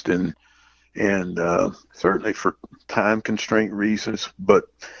guests, and certainly for time constraint reasons, but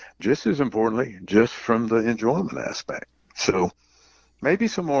just as importantly, just from the enjoyment aspect. So maybe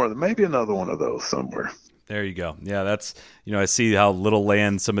another one of those somewhere. There you go. Yeah, that's, I see how little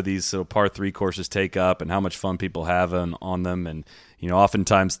land some of these par 3 courses take up and how much fun people have on them. And,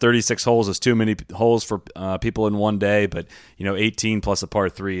 oftentimes 36 holes is too many holes for people in one day, but, 18 plus a par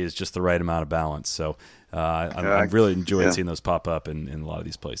 3 is just the right amount of balance. So I'm really enjoying seeing those pop up in a lot of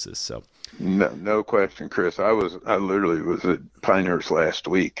these places. So no question, Chris. I literally was at Pinehurst last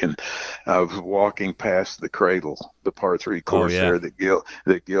week, and I was walking past the Cradle, the par 3 course there that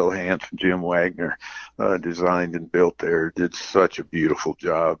Gil Hanse and Jim Wagner designed and built there. Did such a beautiful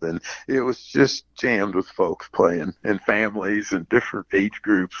job, and it was just jammed with folks playing, and families and different age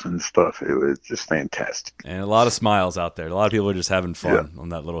groups and stuff. It was just fantastic, and a lot of smiles out there. A lot of people are just having fun on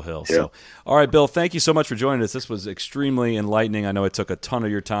that little hill. So, all right, Bill, thank you so much for joining us. This was extremely enlightening. I know it took a ton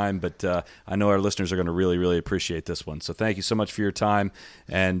of your time, but I know our listeners are going to really, really appreciate this one. So thank you so much for your time,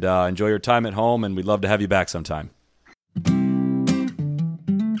 and enjoy your time at home, and we'd love to have you back sometime.